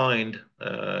designed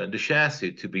the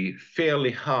chassis to be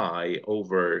fairly high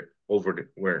over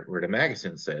where the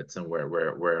magazine sits and where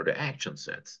the action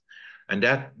sits. And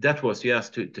that was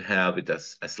just to have it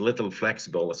as little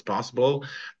flexible as possible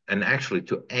and actually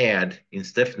to add in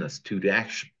stiffness to the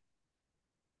action.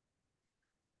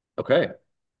 Okay.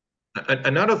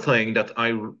 Another thing that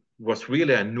I was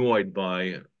really annoyed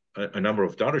by a number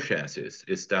of the other chassis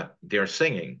is that they're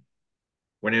singing.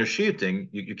 When you're shooting,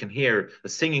 you can hear a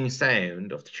singing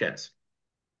sound of the chassis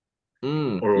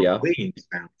or a Yeah. ringing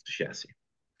sound of the chassis.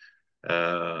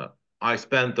 Uh, I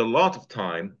spent a lot of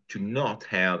time to not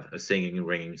have a singing and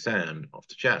ringing sound of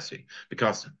the chassis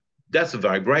because that's a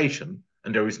vibration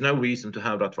and there is no reason to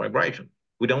have that vibration.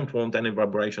 We don't want any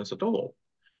vibrations at all.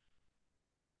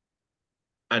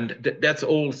 And that's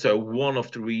also one of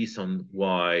the reasons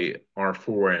why our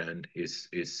forehand is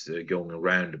going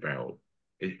around the barrel.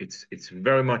 It's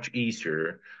very much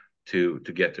easier to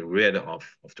get rid of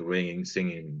the ringing,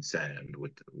 singing sound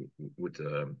with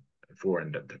the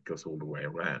forehand that goes all the way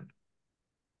around.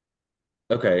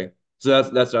 Okay. So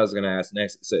that's what I was going to ask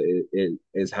next. So it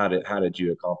is how did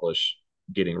you accomplish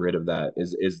getting rid of that?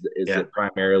 Is Yeah. it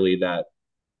primarily that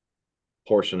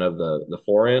portion of the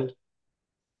forend?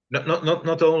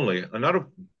 Not only another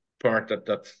part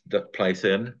that plays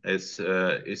in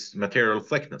is material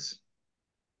thickness.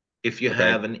 If you Okay.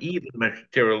 have an even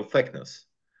material thickness,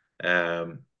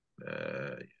 um,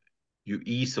 uh, you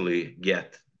easily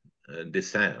get this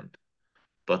sound.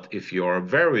 But if you're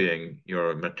varying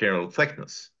your material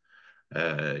thickness,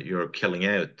 you're killing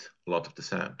out a lot of the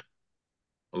sound,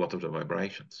 a lot of the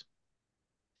vibrations.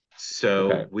 Okay.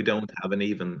 So we don't have an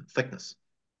even thickness.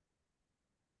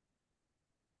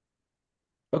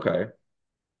 Okay.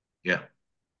 Yeah.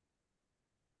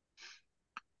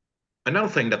 Another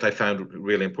thing that I found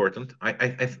really important,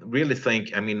 I really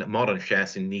think, I mean, modern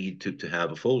chassis need to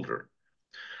have a folder.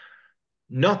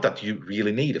 Not that you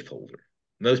really need a folder.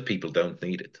 Most people don't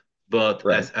need it. But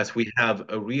Right. as we have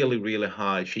a really, really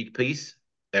high cheek piece,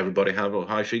 everybody have a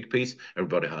high cheek piece,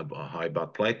 everybody have a high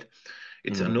butt plate.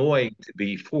 It's Hmm. annoying to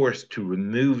be forced to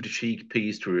remove the cheek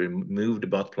piece, to remove the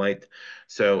butt plate.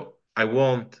 So I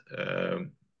want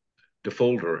the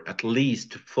folder at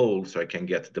least full so I can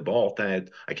get the bolt out,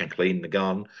 I can clean the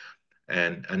gun,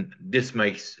 and this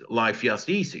makes life just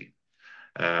easy.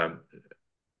 Um,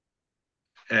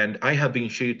 and I have been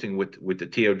shooting with the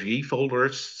TRG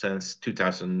folders since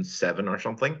 2007 or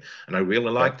something, and I really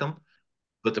Okay. like them.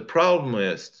 But the problem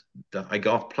is that I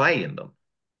got play in them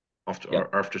Yeah.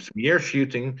 after some years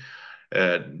shooting.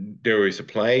 There is a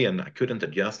play, and I couldn't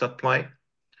adjust that play.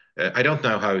 I don't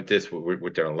know how it is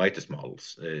with their latest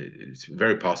models. It's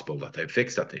very possible that they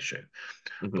fixed that issue.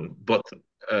 Hmm. But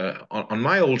on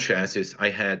my old chassis, I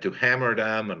had to hammer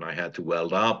them and I had to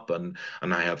weld up and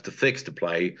I have to fix the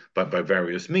play by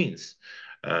various means.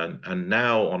 And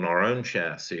now on our own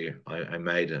chassis, I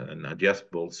made an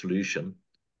adjustable solution.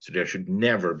 So there should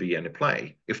never be any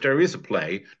play. If there is a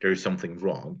play, there is something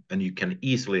wrong, and you can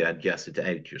easily adjust it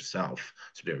out yourself.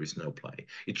 So there is no play.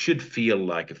 It should feel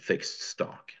like a fixed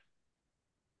stock.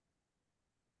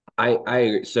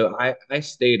 So I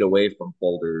stayed away from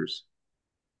folders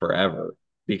forever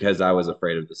because I was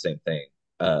afraid of the same thing.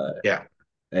 Yeah,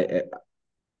 I-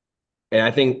 and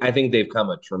I think they've come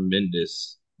a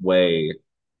tremendous way.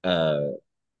 Uh,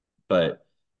 but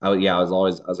I was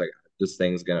always I was like, this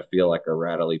thing's gonna feel like a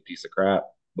rattly piece of crap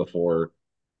before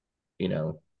you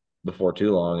know before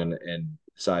too long, and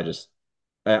so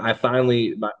I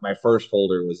finally my first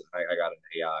folder was I got an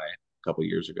AI a couple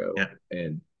years ago, yeah.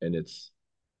 and it's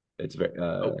very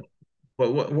Oh,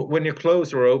 well, when you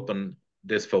close or open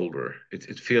this folder,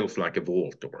 it feels like a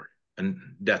vault door, and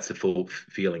that's the full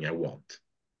feeling I want.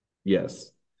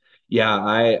 yes. Yeah,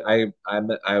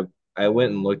 I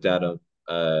went and looked at them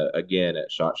again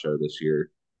at SHOT Show this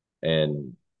year,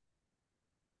 and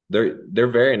they're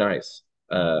very nice.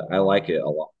 I like it a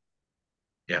lot.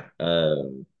 Yeah,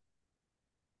 Um,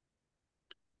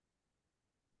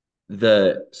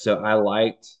 the so I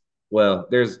liked well,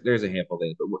 there's a handful of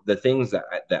things, but the things that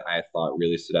I thought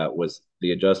really stood out was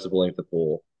the adjustable length of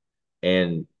pull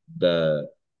and the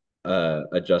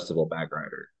adjustable bag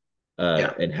rider,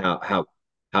 yeah, and how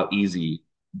easy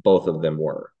both of them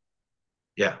were.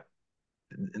 yeah.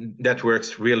 That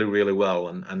works really, really well.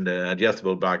 And the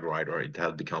adjustable bag rider, it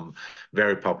has become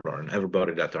very popular, and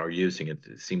everybody that are using it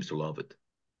seems to love it.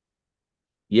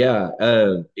 Yeah.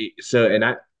 So and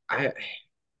I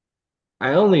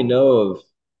I only know of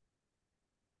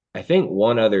I think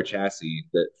one other chassis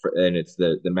and it's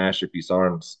the Masterpiece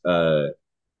Arms that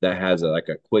has like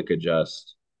a quick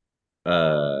adjust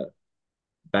uh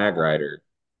bag rider.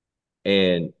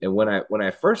 And when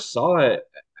I first saw it,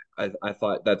 I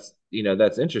thought that's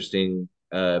interesting,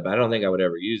 but I don't think I would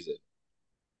ever use it.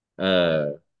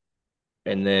 Uh,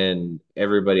 and then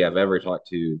everybody I've ever talked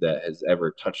to that has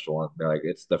ever touched one, they're like,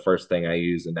 it's the first thing I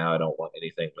use, and now I don't want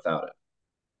anything without it.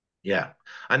 Yeah.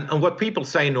 And what people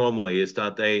say normally is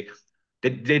that they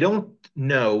don't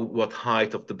know what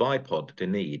height of the bipod they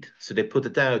need. So they put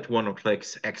it out one or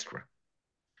clicks extra.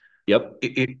 Yep.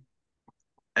 It,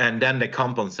 and then they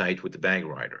compensate with the bag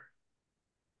rider.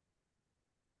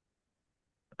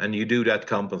 And you do that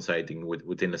compensating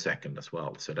within a second as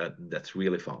well. So that's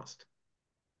really fast.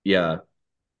 Yeah.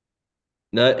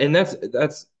 No, and that's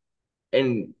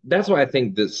why I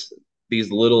think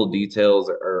these little details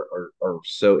are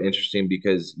so interesting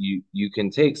because you can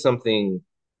take something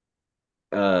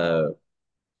uh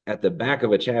at the back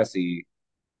of a chassis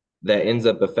that ends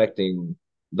up affecting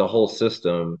the whole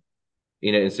system,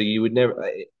 and so you would never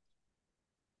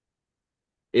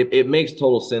it makes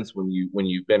total sense when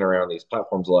you've been around these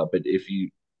platforms a lot, but if you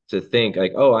to think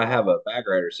like, oh, I have a bag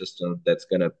rider system that's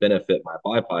going to benefit my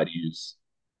bipod use,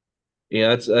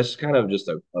 that's kind of just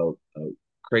a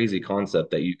crazy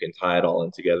concept that you can tie it all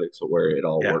in together to where it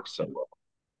all Yeah. works so well.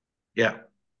 Yeah.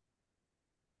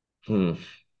 Hmm.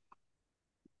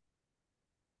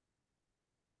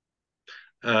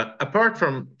 Apart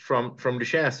from the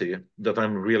chassis that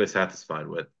I'm really satisfied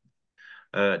with,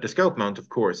 the scope mount, of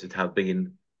course, it has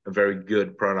been a very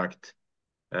good product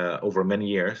over many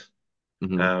years.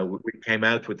 Hmm. We came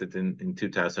out with it in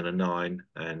 2009,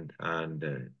 and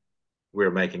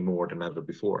we're making more than ever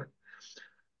before.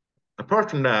 Apart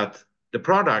from that, the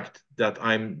product that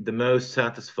I'm the most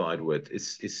satisfied with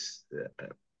is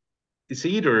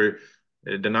either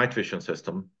the night vision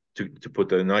system to put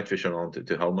the night vision on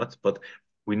to helmets, but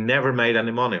we never made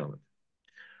any money on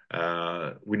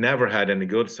it. We never had any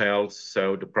good sales,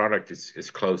 so the product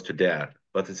is close to dead.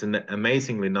 But it's an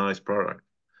amazingly nice product.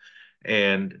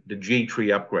 And the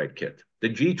G3 upgrade kit. The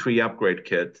G3 upgrade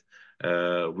kit,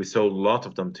 we sold a lot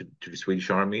of them to the Swedish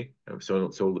Army,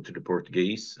 sold it to the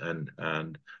Portuguese, and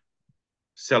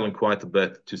selling quite a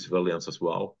bit to civilians as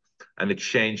well. And it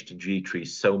changed the G3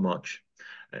 so much.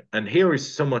 And here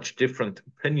is so much different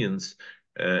opinions.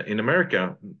 In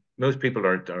America, most people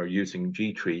are using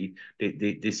G3.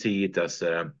 They see it as,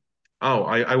 oh,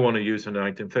 I want to use a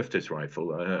 1950s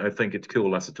rifle. I think it's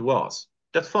cool as it was.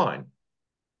 That's fine.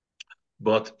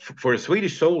 But for a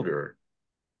Swedish soldier,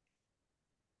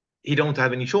 he don't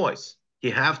have any choice.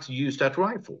 He have to use that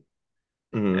rifle.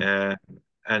 Hmm. Uh,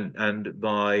 and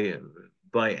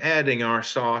by adding our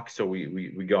stock, so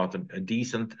we got a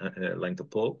decent length of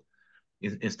pull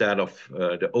instead of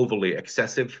the overly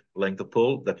excessive length of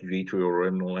pull that V3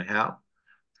 originally had.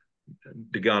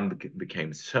 The gun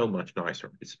became so much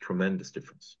nicer. It's a tremendous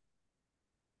difference.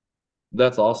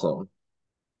 That's awesome.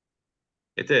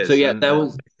 It So is, yeah, and that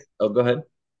was. Oh, go ahead.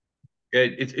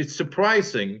 it's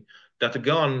surprising that a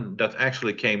gun that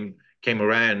actually came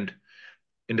around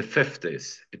in the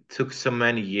 50s, it took so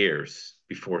many years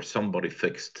before somebody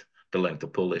fixed the length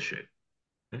of pull issue.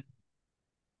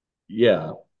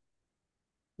 Yeah.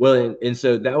 Well, and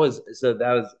so that was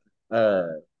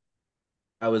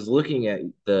I was looking at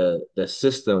the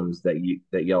systems that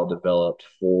y'all developed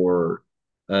for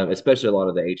especially a lot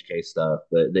of the HK stuff,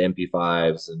 the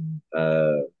MP5s and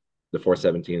the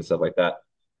 417 and stuff like that.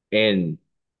 And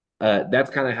that's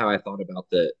kind of how I thought about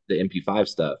the MP5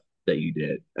 stuff that you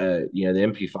did. The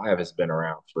MP5 has been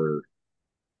around for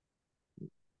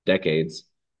decades.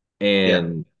 Yeah,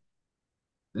 And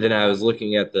then I was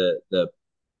looking at the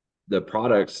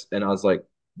products and I was like,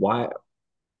 why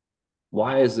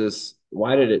is this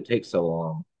why did it take so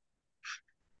long?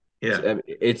 yeah,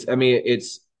 I mean,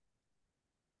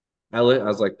 I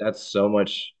was like, that's so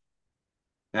much.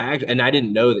 and I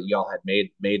didn't know that y'all had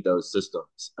made those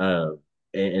systems.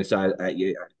 And so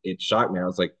yeah, it shocked me. I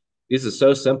was like, this is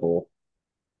so simple.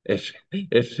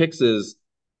 It fixes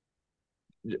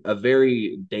a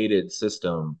very dated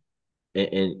system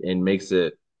and makes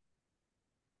it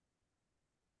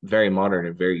very modern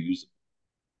and very usable.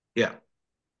 Yeah,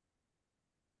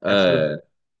 Uh, absolutely.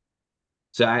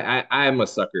 so I am a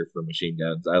sucker for machine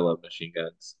guns. I love machine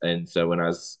guns, and so when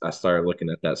I started looking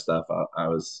at that stuff, I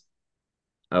was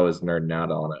nerding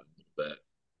out on it a little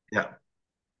Yeah,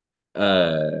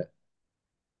 bit.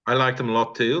 I like them a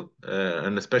lot too,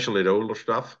 and especially the older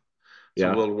stuff. So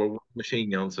Yeah, World War I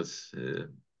machine guns is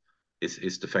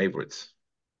the favorites.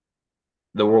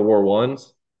 the World War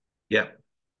Ones. Yeah,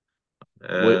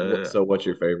 What? uh, So what's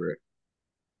your favorite?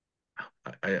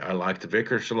 I like the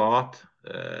Vickers a lot.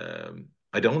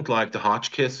 I don't like the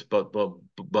Hotchkiss, but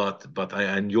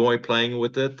I enjoy playing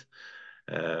with it.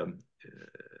 Um,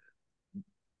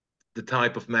 the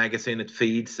type of magazine it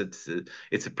feeds,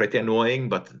 it's pretty annoying,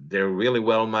 but they're really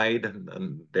well made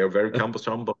and they're very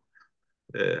cumbersome. But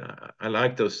I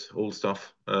like those old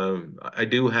stuff. I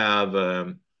do have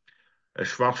a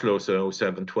Schwarzlose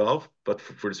 0712, but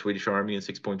for the Swedish Army in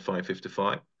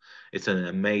 6.555. It's an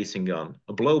amazing gun.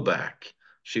 A blowback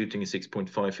shooting a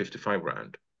 6.555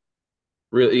 round.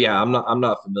 Really? Yeah, I'm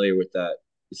not familiar with that.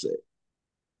 It's-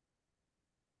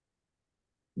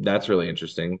 That's really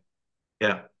interesting.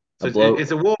 Yeah. A So it's blow.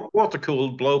 a water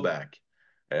cooled blowback.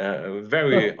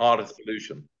 Very Huh. odd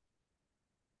solution.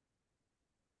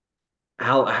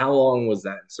 How long was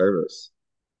that in service?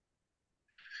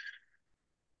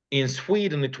 In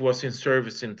Sweden, it was in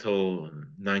service until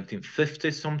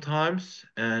 1950 sometimes,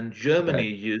 and Okay. Germany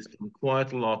used them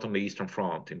quite a lot on the Eastern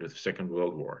Front in the Second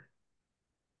World War.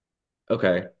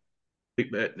 Okay.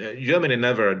 Germany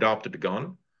never adopted the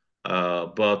gun,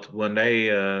 but when they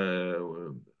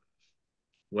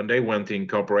went in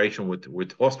cooperation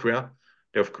with Austria,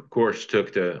 they of course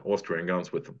took the Austrian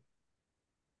guns with them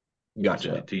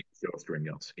Gotcha. to use the Austrian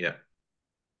guns. Yeah,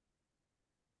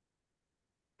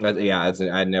 Yeah,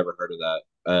 I'd never heard of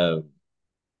that.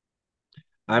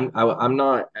 I'm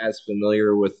not as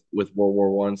familiar with World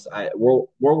War One. World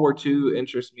War Two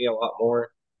interests me a lot more.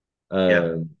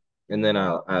 yeah, And then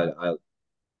I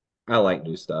like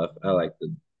new stuff. I like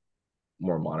the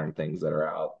more modern things that are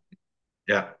out.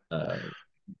 yeah. Uh,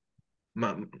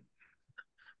 My,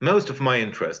 most of my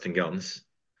interest in guns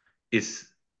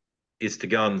is is the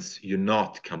guns you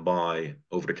not can buy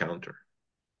over the counter.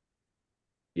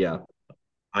 yeah,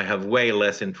 I have way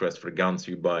less interest for the guns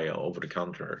you buy over the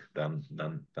counter than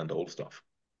the old stuff.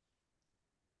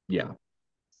 yeah,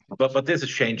 But this is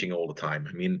changing all the time.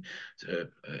 I mean, uh,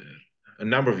 uh, a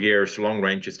number of years, long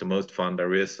range is the most fun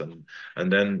there is, and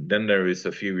then there is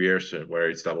a few years where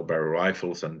it's double barrel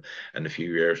rifles, and a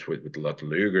few years with a lot of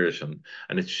Lugers,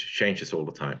 and it changes all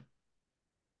the time.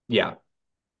 yeah.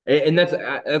 And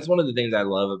that's one of the things I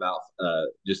love about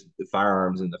just the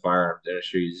firearms and the firearms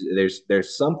industries.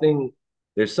 There's something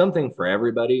for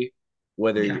everybody,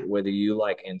 Yeah, whether you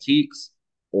like antiques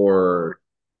or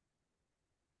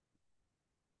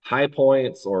high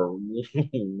points or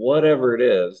whatever it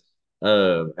is.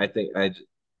 I think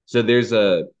so. There's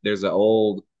a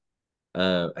old.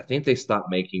 I think they stopped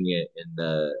making it in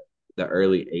the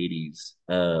early '80s.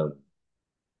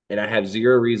 And I have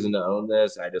zero reason to own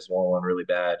this. I just want one really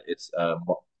bad. It's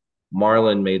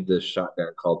Marlin made this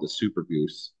shotgun called the Super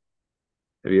Goose.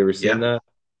 Have you ever seen yeah, that?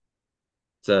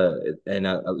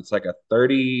 It's like a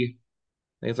 30,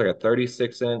 I think it's like a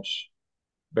 36-inch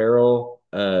barrel,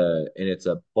 and it's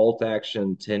a bolt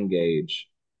action 10 gauge.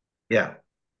 yeah.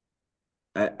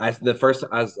 The first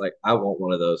I was like, I want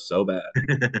one of those so bad.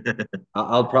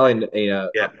 I'll probably Yeah,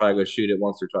 I'll probably go shoot it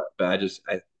once or twice,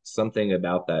 but something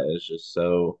about that is just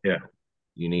so yeah.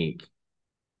 unique.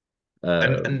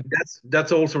 And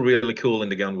that's also really cool in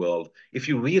the gun world. If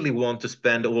you really want to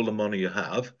spend all the money you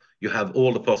have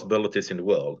all the possibilities in the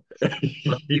world.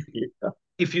 But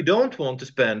if you don't want to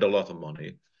spend a lot of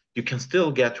money, you can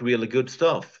still get really good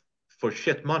stuff for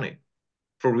shit money,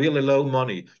 for really low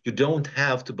money. You don't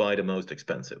have to buy the most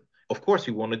expensive. Of course,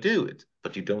 you want to do it,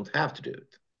 but you don't have to do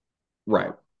it.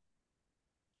 Right.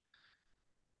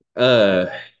 Uh,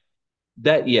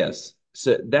 that yes.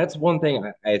 So that's one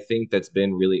thing I think that's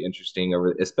been really interesting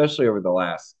especially over the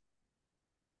last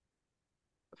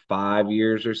 5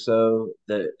 years or so.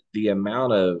 The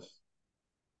amount of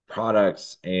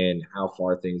products and how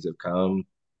far things have come,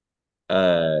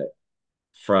 uh,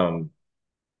 from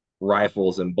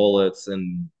rifles and bullets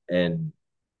and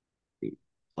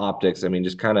optics. I mean,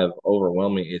 just kind of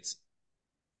overwhelming.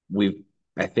 We've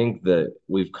I think that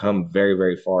we've come very,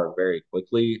 very far very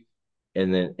quickly.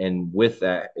 and with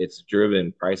that, it's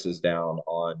driven prices down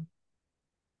on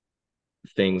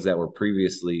things that were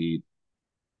previously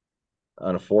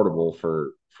unaffordable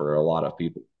for a lot of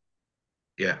people.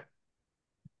 Yeah.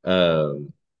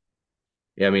 Um,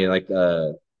 yeah, I mean, like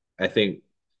I think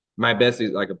my best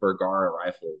is like a Bergara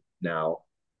rifle now.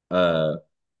 Uh,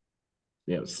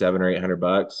 700 or 800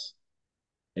 bucks,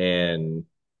 and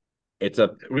it's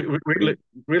a Really, pretty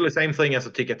really same thing as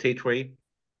a Tikka T3.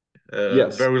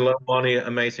 yes, Very low money,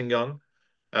 amazing gun.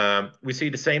 We see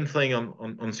the same thing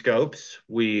on scopes.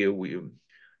 We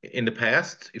in the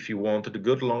past, if you wanted a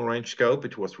good long range scope,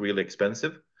 it was really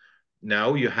expensive.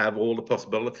 Now you have all the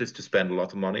possibilities to spend a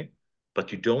lot of money,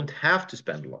 but you don't have to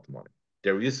spend a lot of money.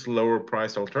 There is lower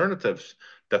price alternatives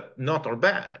that not are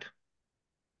bad.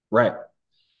 right.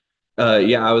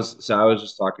 Yeah, I was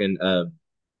just talking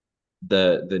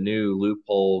the new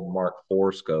Loophole Mark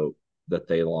IV scope that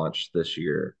they launched this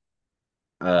year.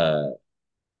 Uh,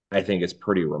 I think is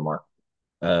pretty remarkable.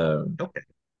 Um, Okay.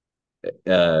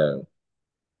 uh,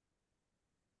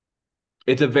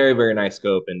 it's a very nice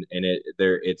scope, and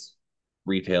it's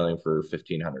retailing for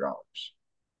 $1,500.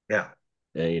 Yeah.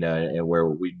 And where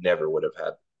we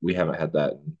haven't had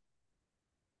that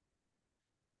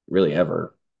really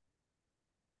ever.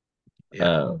 Yeah.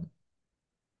 Um,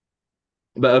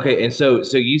 but okay, and so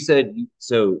you said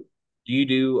so. Do you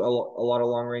do a lot of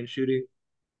long range shooting?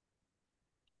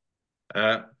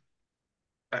 Uh,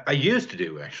 I used to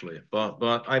do actually, but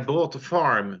I bought a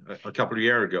farm a couple of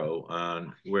years ago,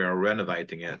 and we're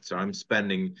renovating it. So I'm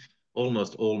spending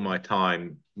almost all my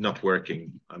time not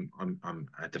working. I'm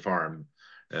at the farm,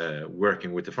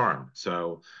 working with the farm.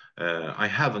 So I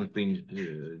haven't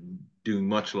been doing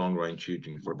much long range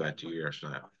shooting for about 2 years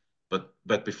now.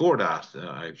 But before that,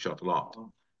 I shot a lot.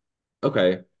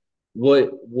 Okay.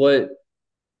 What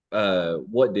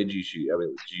did you shoot? I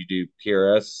mean, did you do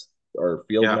PRS or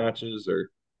field Yeah, matches or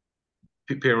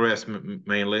PRS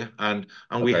mainly, and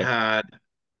okay.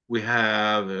 we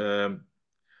have.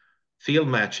 Field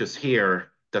matches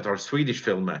here that are Swedish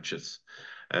field matches,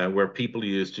 where people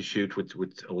used to shoot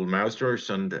with old Mausers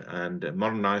and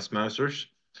modernized Mausers,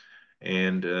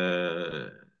 and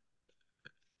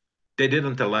they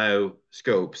didn't allow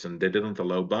scopes and they didn't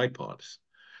allow bipods.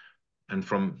 And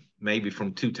from maybe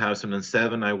from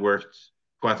 2007, I worked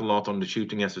quite a lot on the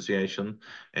shooting association,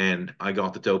 and I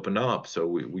got it opened up so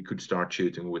we could start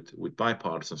shooting with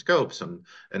bipods and scopes and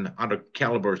other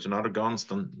calibers and other guns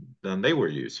than they were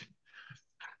using.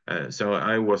 So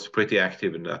I was pretty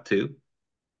active in that too.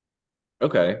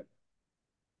 Okay.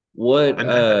 What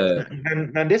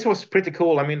And, and this was pretty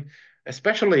cool. I mean,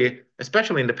 especially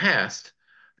in the past,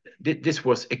 this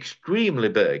was extremely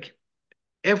big.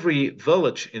 Every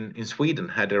village in Sweden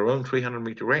had their own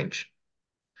 300-meter range,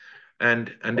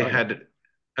 and they wow. had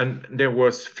and there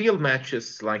was field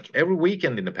matches like every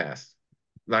weekend in the past,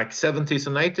 like 70s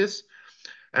and 80s,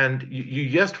 and you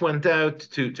just went out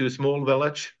to a small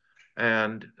village,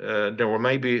 and there were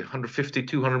maybe 150,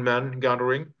 200 men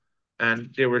gathering,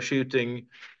 and they were shooting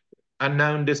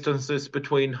unknown distances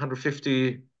between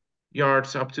 150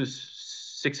 yards up to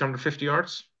 650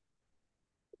 yards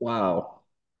Wow.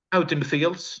 out in the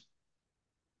fields.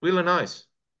 Really nice.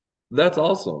 That's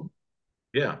awesome.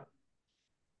 Yeah.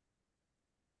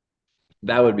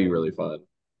 That would be really fun.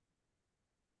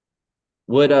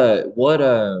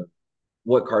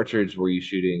 What cartridge were you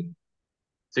shooting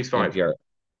in 6.5. PR?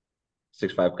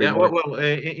 6.5 Yeah. Well,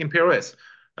 Creedmoor? in PRS,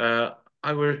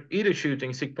 I were either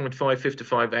shooting 6.5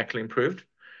 55 actually improved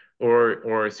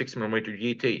or 6 millimeter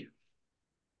GT.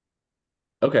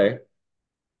 Okay.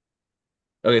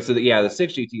 Okay, so yeah, the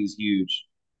 6 GT is huge.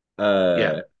 Yeah.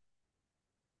 Uh,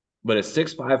 but a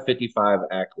 6.5 55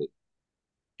 Ackley.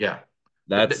 Yeah.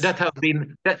 That's That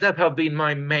have been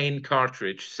my main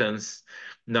cartridge since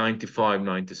 95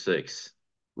 96.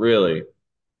 really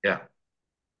Yeah.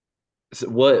 so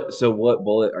what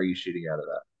bullet are you shooting out of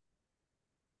that?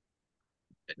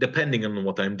 Depending on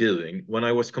what I'm doing. When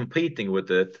I was competing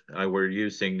with it, I were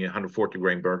using 140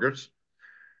 grain burgers.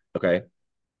 Okay.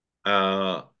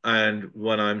 And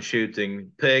when I'm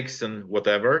shooting pigs and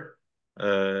whatever,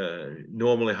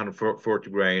 normally 140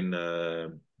 grain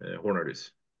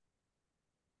Hornadys.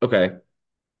 Okay.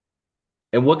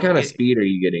 And what kind of It, speed are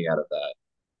you getting out of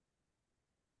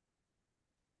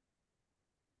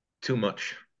too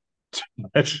much.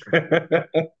 that?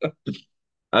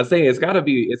 I was saying it's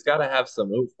gotta have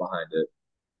some oomph behind it.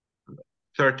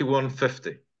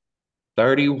 3150.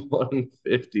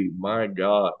 3150. My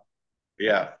God.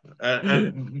 Yeah,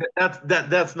 and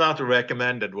that's not a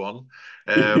recommended one.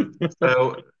 Um,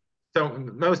 so so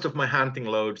most of my hunting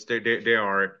loads they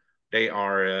are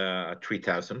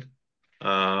 3000.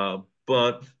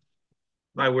 but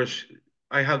I was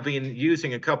I have been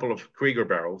using a couple of Krieger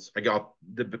barrels. I got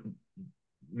the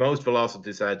most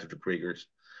velocities out of the Kriegers,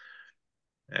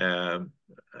 um,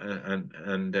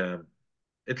 and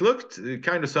it looked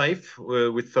kind of safe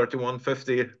with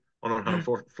 3150 on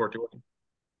 141.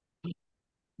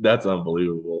 That's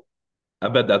unbelievable. I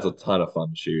bet that's a ton of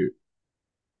fun to shoot.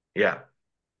 Yeah,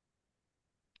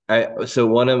 I so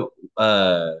one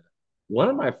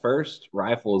of my first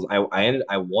rifles, I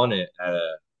won it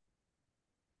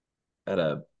at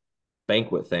a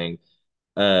banquet thing.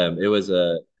 It was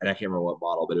and I can't remember what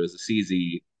model, but it was a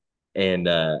CZ, and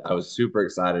I was super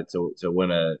excited to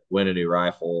win a new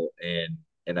rifle,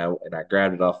 and I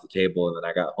grabbed it off the table, and then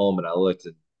I got home and I looked,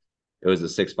 and it was a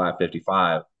 6.5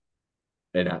 55,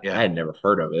 and I yeah. had never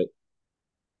heard of it,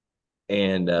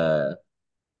 and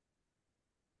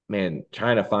man,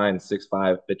 trying to find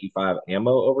 6.5 55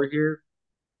 ammo over here,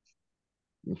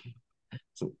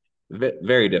 it's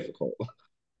very difficult.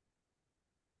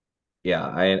 Yeah,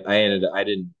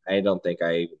 I don't think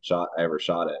I ever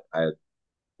shot it.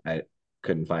 I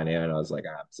couldn't find it, and I was like,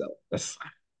 I'm selling this.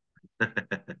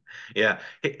 Yeah,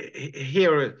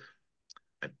 here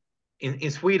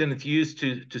in Sweden, it used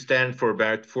to stand for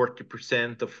about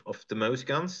 40% of the most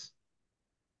guns.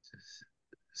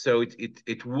 So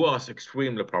it was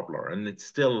extremely popular, and it's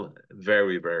still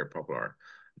very, very popular.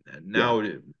 Yeah. Now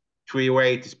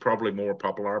 308 is probably more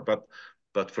popular,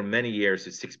 but for many years,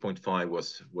 the 6.5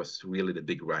 was really the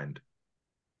big round.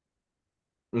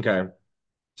 Okay.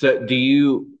 So do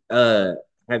you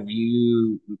have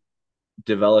you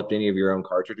developed any of your own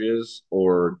cartridges,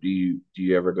 or do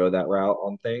you ever go that route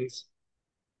on things?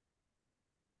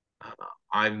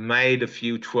 I made a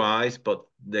few tries, but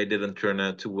they didn't turn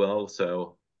out too well.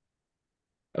 So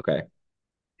Okay.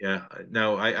 yeah,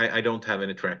 no, I don't have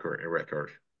any tracker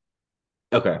record.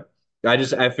 Okay.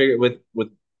 I figured with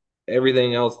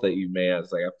everything else that you made, I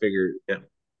was like, I figured Yeah.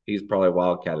 he's probably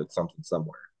wildcatted something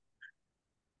somewhere.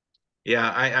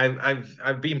 Yeah,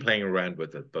 I've been playing around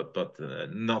with it, but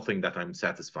nothing that I'm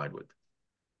satisfied with.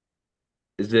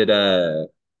 Is it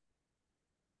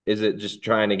is it just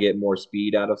trying to get more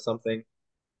speed out of something?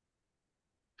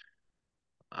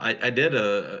 I did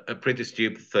a pretty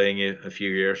stupid thing a few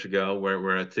years ago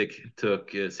where I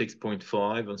took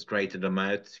 6.5 and straightened them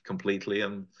out completely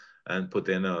and put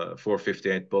in a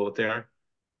 458 bullet there.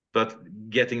 But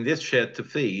getting this shit to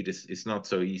feed is not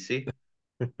so easy.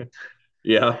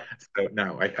 Yeah. So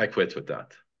no, I quit with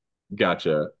that.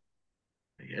 Gotcha.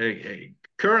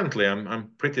 Currently,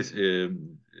 I'm pretty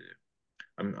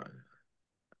I'm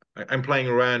I'm playing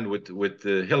around with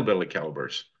the hillbilly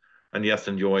calibers and just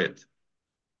enjoy it,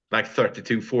 like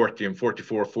 3240 and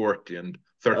 4440 and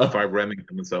Oh, 35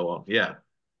 Remington and so on. Yeah,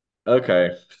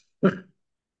 okay.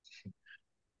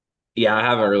 Yeah, I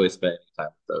haven't really spent any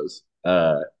time with those.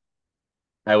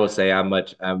 I will say I'm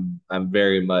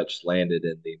very much landed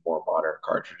in the more modern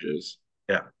cartridges.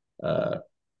 yeah. Uh,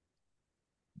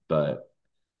 but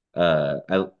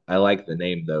I like the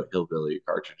name though, Hillbilly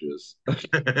cartridges.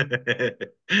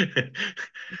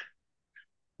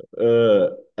 Uh,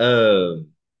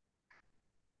 um,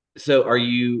 so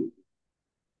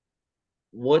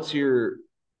what's your,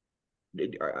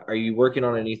 are you working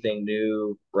on anything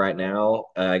new right now?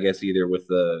 I guess either with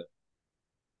the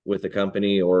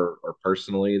company or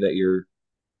personally that you're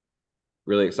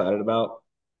really excited about?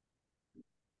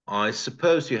 I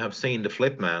suppose you have seen the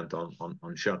flip mount on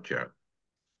Shotjo,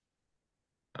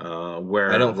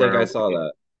 I don't think where I saw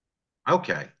that.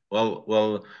 okay,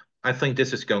 well, I think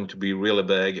this is going to be really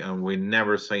big, and we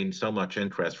never seen so much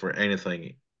interest for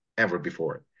anything ever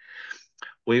before.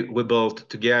 We built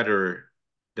together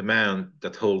the mount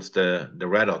that holds the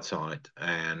red dot sight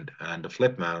and the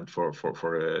flip mount for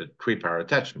a three power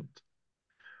attachment.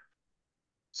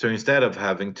 So instead of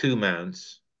having two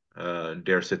mounts,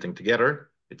 they're sitting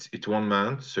together. It's one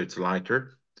mount, so it's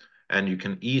lighter, and you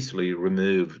can easily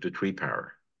remove the three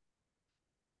power.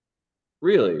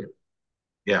 Really?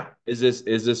 Yeah, Is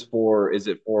it for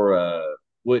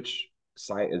which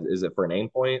site is it for an aim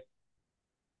point?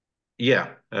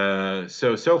 yeah.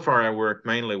 So far I work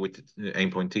mainly with the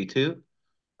Aimpoint T2.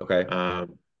 Okay.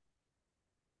 Um,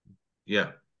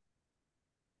 yeah,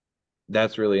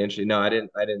 That's really interesting. No, I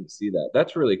didn't see that.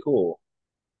 That's really cool.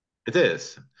 it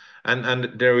is, and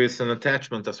there is an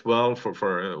attachment as well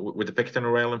for with the picton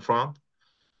rail in front,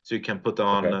 so you can put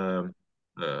on Okay.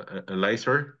 a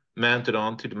laser mounted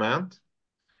onto the mount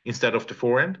instead of the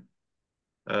forend.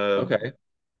 Um, Okay.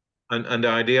 and the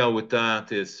idea with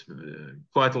that is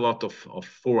quite a lot of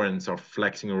forends are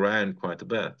flexing around quite a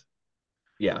bit.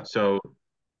 Yeah. So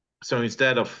so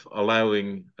instead of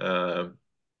allowing the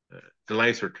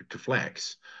laser to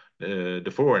flex,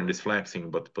 the forend is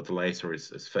flexing, but the laser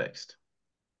is fixed.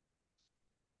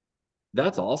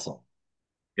 That's awesome.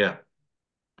 Yeah.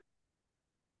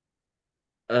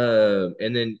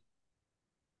 And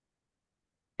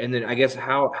then I guess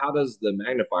how does the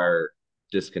magnifier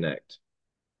disconnect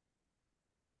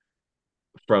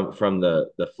from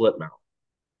the flip mount?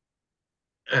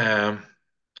 Um,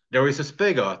 there is a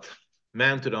spigot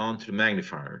mounted onto the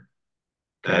magnifier,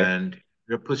 Okay. and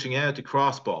you're pushing out the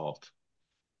crossbolt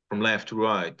from left to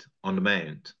right on the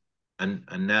mount, and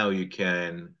now you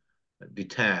can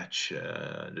detach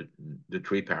the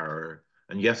tree power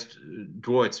and just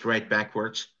draw it straight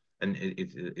backwards, and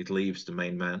it leaves the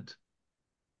main mount,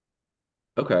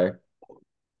 Okay.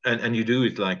 and you do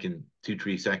it like in 2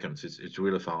 3 seconds. It's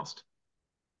really fast.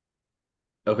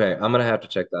 Okay. I'm gonna have to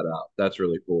check that out. That's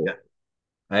really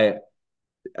Yeah,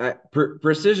 cool.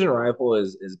 Precision rifle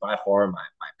is by far my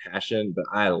passion, but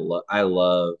I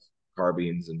love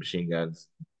carbines and machine guns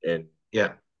and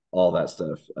yeah. all that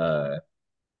stuff.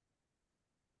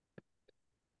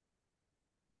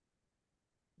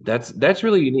 That's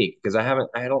really unique because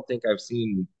I don't think I've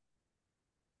seen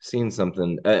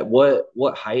something.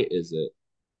 What height is it?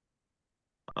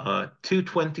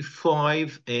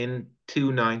 225 in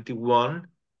 291.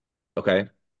 Okay.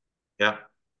 Yeah.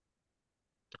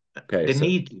 Okay. They So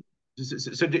need,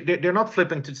 so they're not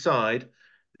flipping to the side.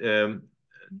 Um,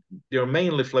 they're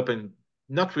mainly flipping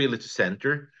not really to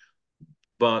center,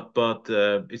 but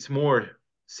it's more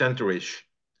centerish,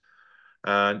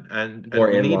 and more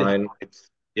we in need line. height.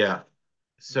 Yeah.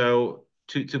 So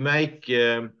to make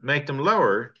them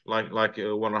lower, like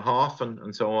 1.5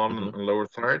 and so on, Hmm. and lower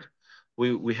third,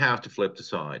 we have to flip the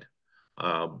side.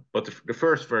 But the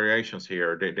first variations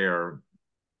here,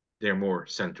 they're more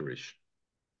centerish.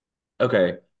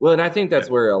 Okay. Well, and I think Yeah. that's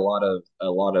where a lot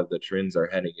of the trends are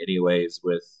heading anyways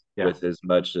Yeah. with as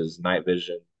much as night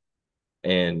vision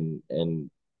and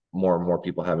more and more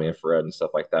people having infrared and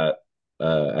stuff like that.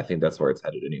 I think that's where it's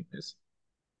headed anyways.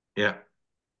 Yeah.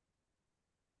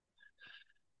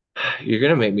 You're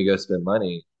gonna make me go spend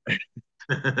money.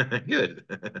 Good.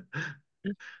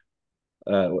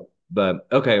 Uh, but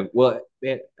okay, well,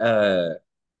 man,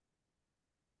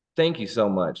 thank you so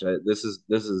much. This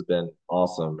has been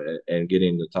awesome, and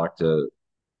getting to talk to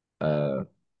uh,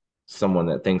 someone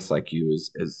that thinks like you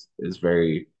is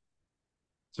very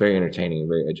it's very entertaining and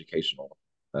very educational.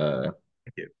 Uh,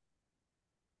 Thank you.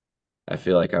 I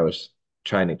feel like I was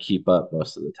trying to keep up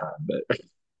most of the time,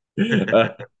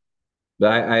 but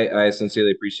but I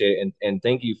sincerely appreciate it and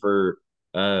thank you for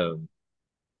um,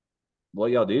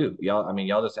 what y'all do. Y'all, I mean,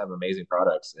 y'all just have amazing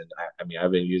products, and I mean,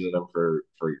 I've been using them for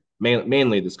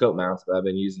mainly the scope mounts, but I've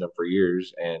been using them for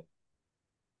years, and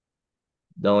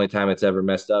the only time it's ever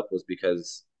messed up was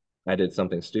because I did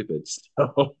something stupid.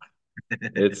 So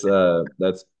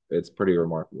it's it's pretty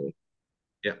remarkable.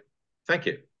 Yeah. Thank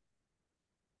you.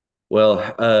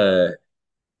 Well,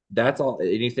 that's all.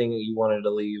 Anything you want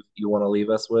to leave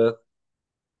us with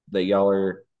that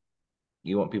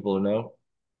you want people to know?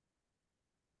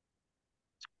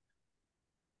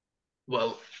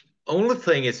 Well, only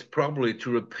thing is probably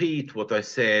to repeat what I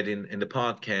said in the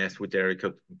podcast with Eric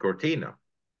Cortina,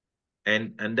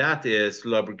 and that is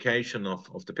lubrication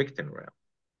of the picton rail.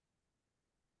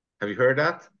 Have you heard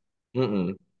that?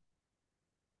 Mm-mm.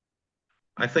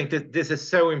 I think that this is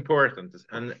so important,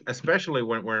 and especially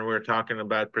when we're talking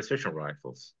about precision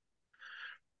rifles.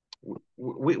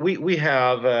 We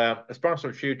have a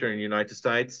sponsored shooter in the United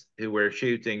States who were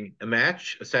shooting a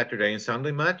match, a Saturday and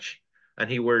Sunday match, and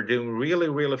he were doing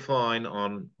really fine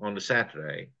on the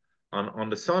Saturday. On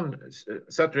the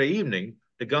Saturday evening,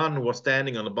 the gun was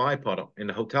standing on a bipod in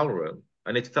the hotel room,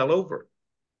 and it fell over,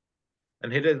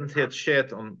 and he didn't hit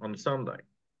shit on Sunday.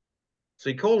 So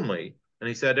he called me and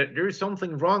he said there is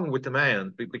something wrong with the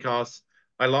man because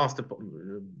I lost a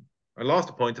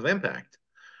point of impact.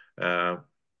 Uh,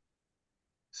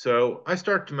 So I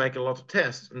started to make a lot of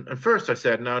tests. And first I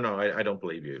said, no, I don't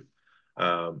believe you.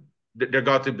 There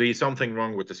got to be something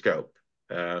wrong with the scope.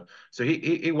 So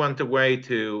he went away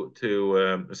to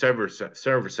a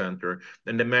service center,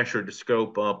 and they measured the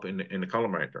scope up in the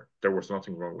collimator. There was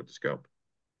nothing wrong with the scope.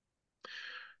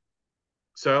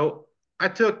 So I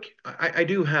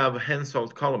do have a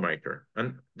Hensoldt collimator,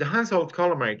 and the Hensoldt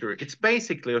collimator, it's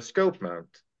basically a scope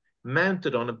mount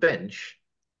mounted on a bench,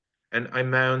 and I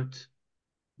mount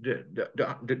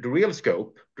the real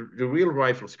scope, the real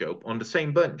rifle scope on the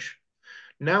same bench.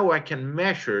 Now I can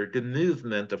measure the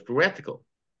movement of the reticle.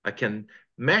 I can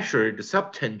measure the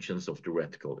subtensions of the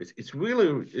reticle. It's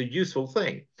really a useful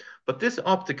thing. But this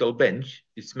optical bench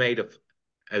is made of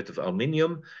out of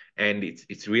aluminium, and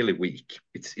it's really weak.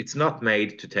 It's not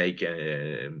made to take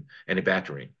any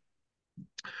battery.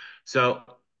 So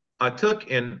I took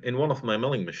in one of my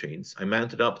milling machines, I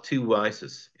mounted up two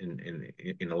vices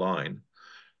in a line,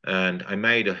 and I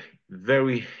made a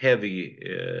very heavy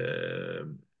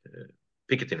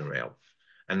picketing rail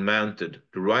and mounted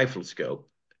the rifle scope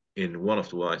in one of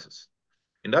the vices.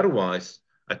 In the other vise,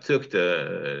 I took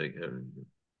the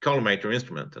collimator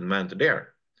instrument and mounted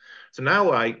there. So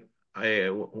now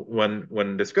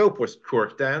when the scope was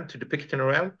torqued down to the picketing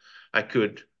rail, I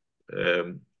could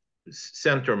um,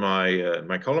 center my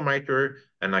collimator,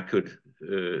 and I could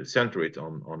center it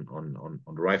on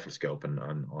the rifle scope and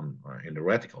on in the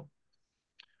reticle.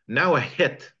 Now I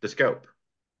hit the scope,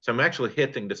 so I'm actually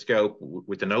hitting the scope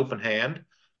with an open hand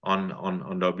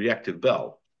on the objective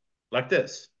bell, like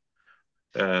this.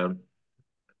 Um,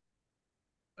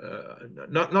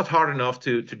 not hard enough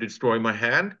to destroy my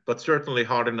hand, but certainly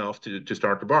hard enough to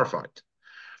start the bar fight.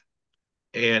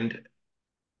 And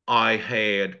I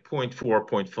had zero point 0.4, zero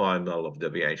point 0.5 mil of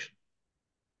deviation,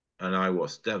 and I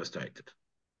was devastated.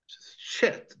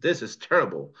 Shit, this is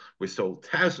terrible. We sold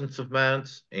thousands of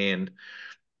mounts, and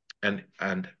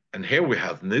here we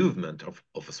have movement of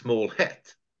a small head.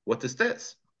 What is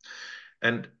this?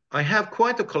 And I have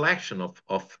quite a collection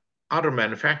of other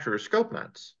manufacturers' scope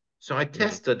mounts. So I Mhm.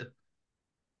 tested,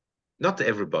 not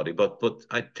everybody, but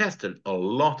I tested a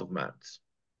lot of mounts.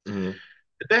 Mhm.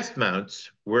 The best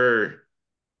mounts were zero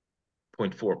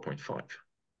point 0.4, zero point 0.5.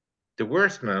 The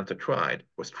worst mount I tried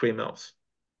was 3 mils.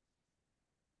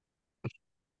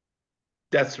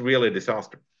 That's really a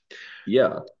disaster.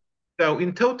 Yeah. So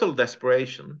in total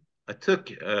desperation, I took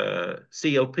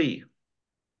CLP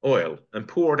oil and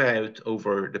poured out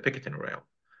over the picketing rail,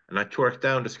 and I torqued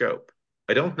down the scope.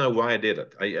 I don't know why I did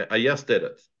it. I just did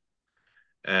it,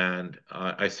 and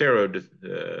I zeroed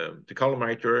the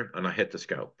collimator and I hit the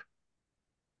scope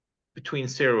between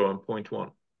 0 and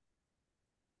 0.1.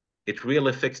 It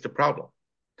really fixed the problem.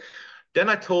 Then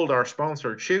I told our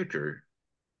sponsored shooter,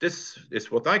 "This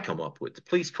is what I come up with.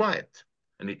 Please try it."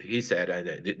 And he said,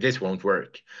 "This won't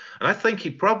work." And I think he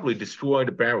probably destroyed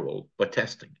the barrel by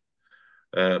testing,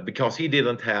 because he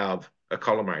didn't have a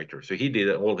collimator. So he did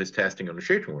all his testing on the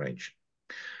shooting range.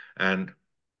 And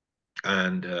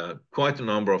quite a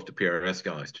number of the PRS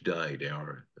guys today, they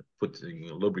are putting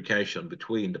lubrication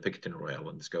between the picketing rail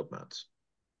and the scope mounts,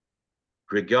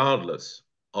 regardless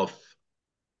of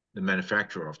the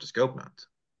manufacturer of the scope mount.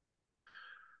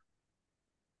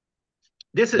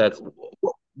 This is That's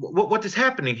what is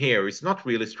happening here is not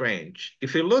really strange.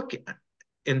 If you look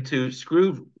into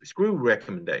screw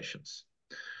recommendations,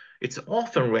 it's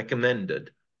often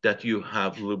recommended that you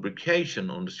have lubrication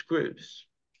on the screws,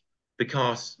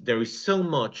 because there is so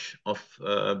much of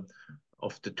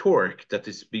the torque that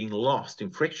is being lost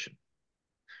in friction,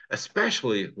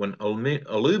 especially when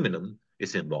aluminum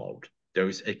is involved. There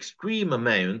is extreme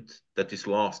amount that is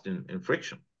lost in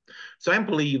friction. So I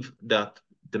believe that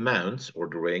the mounts or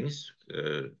the rings,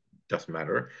 doesn't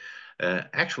matter,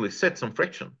 actually set some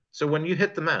friction. So when you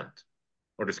hit the mount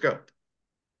or the scope,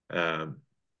 um,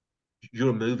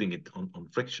 you're moving it on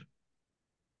friction,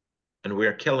 and we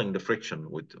are killing the friction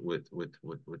with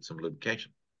some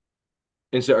lubrication.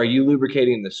 and so are you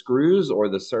lubricating the screws or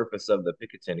the surface of the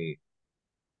Picatinny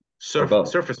or both?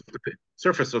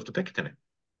 Surface of the Picatinny.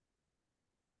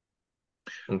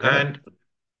 Okay. And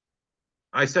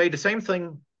I say the same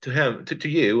thing to him, to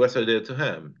you, as I did to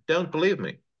him. Don't believe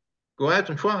me. Go out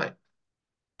and try.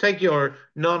 Take your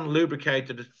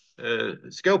non-lubricated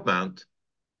scope mount,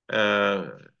 uh,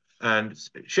 and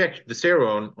check the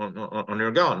zero on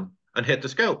your gun and hit the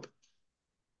scope.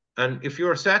 And if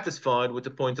you're satisfied with the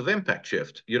point of impact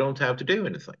shift, you don't have to do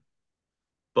anything.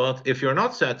 But if you're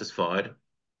not satisfied,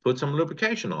 put some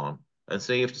lubrication on and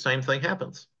see if the same thing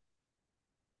happens.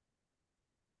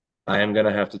 I am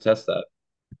gonna have to test that.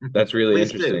 That's really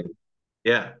Please do. interesting.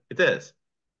 Yeah, it is.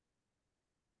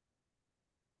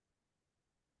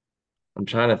 I'm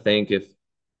trying to think if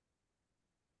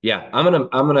yeah, I'm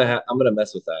gonna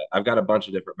mess with that. I've got a bunch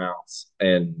of different mounts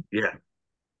and Yeah.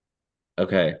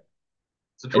 okay.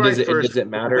 So try it And first does it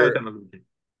without matter? any.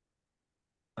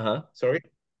 Huh? Sorry.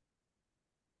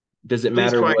 Does it Please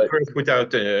matter try it what? first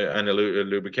without any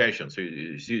lubrication. So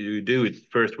you do it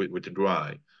first with the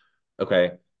dry.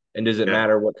 Okay. And does it Yeah.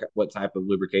 matter what type of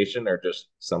lubrication or just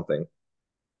something?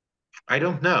 I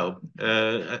don't know.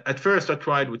 At first, I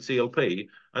tried with CLP,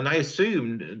 and I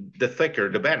assumed the thicker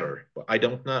the better, but I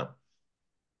don't know.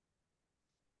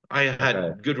 I Okay.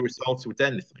 had good results with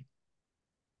anything.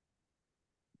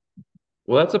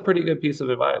 Well, that's a pretty good piece of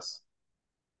advice.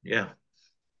 Yeah.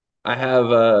 I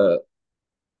have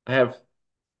I have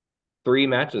three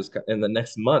matches in the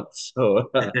next month, so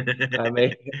I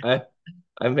may I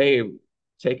I may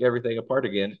take everything apart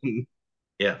again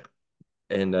Yeah.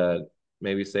 and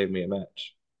maybe save me a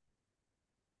match.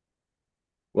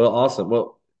 Well, awesome.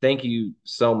 Well, thank you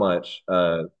so much.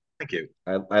 Thank you.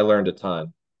 I learned a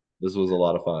ton. This was a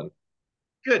lot of fun.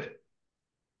 Good.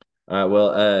 All right.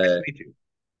 Well, Nice to meet you.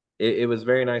 it was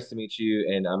very nice to meet you,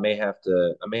 and I may have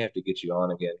to get you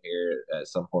on again here at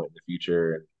some point in the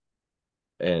future,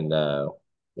 and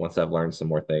once I've learned some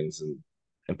more things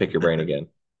and pick your brain again.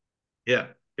 Yeah.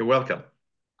 You're welcome.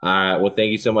 All right. Well,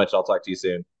 thank you so much. I'll talk to you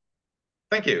soon.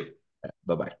 Thank you.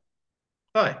 Bye bye.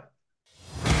 Bye.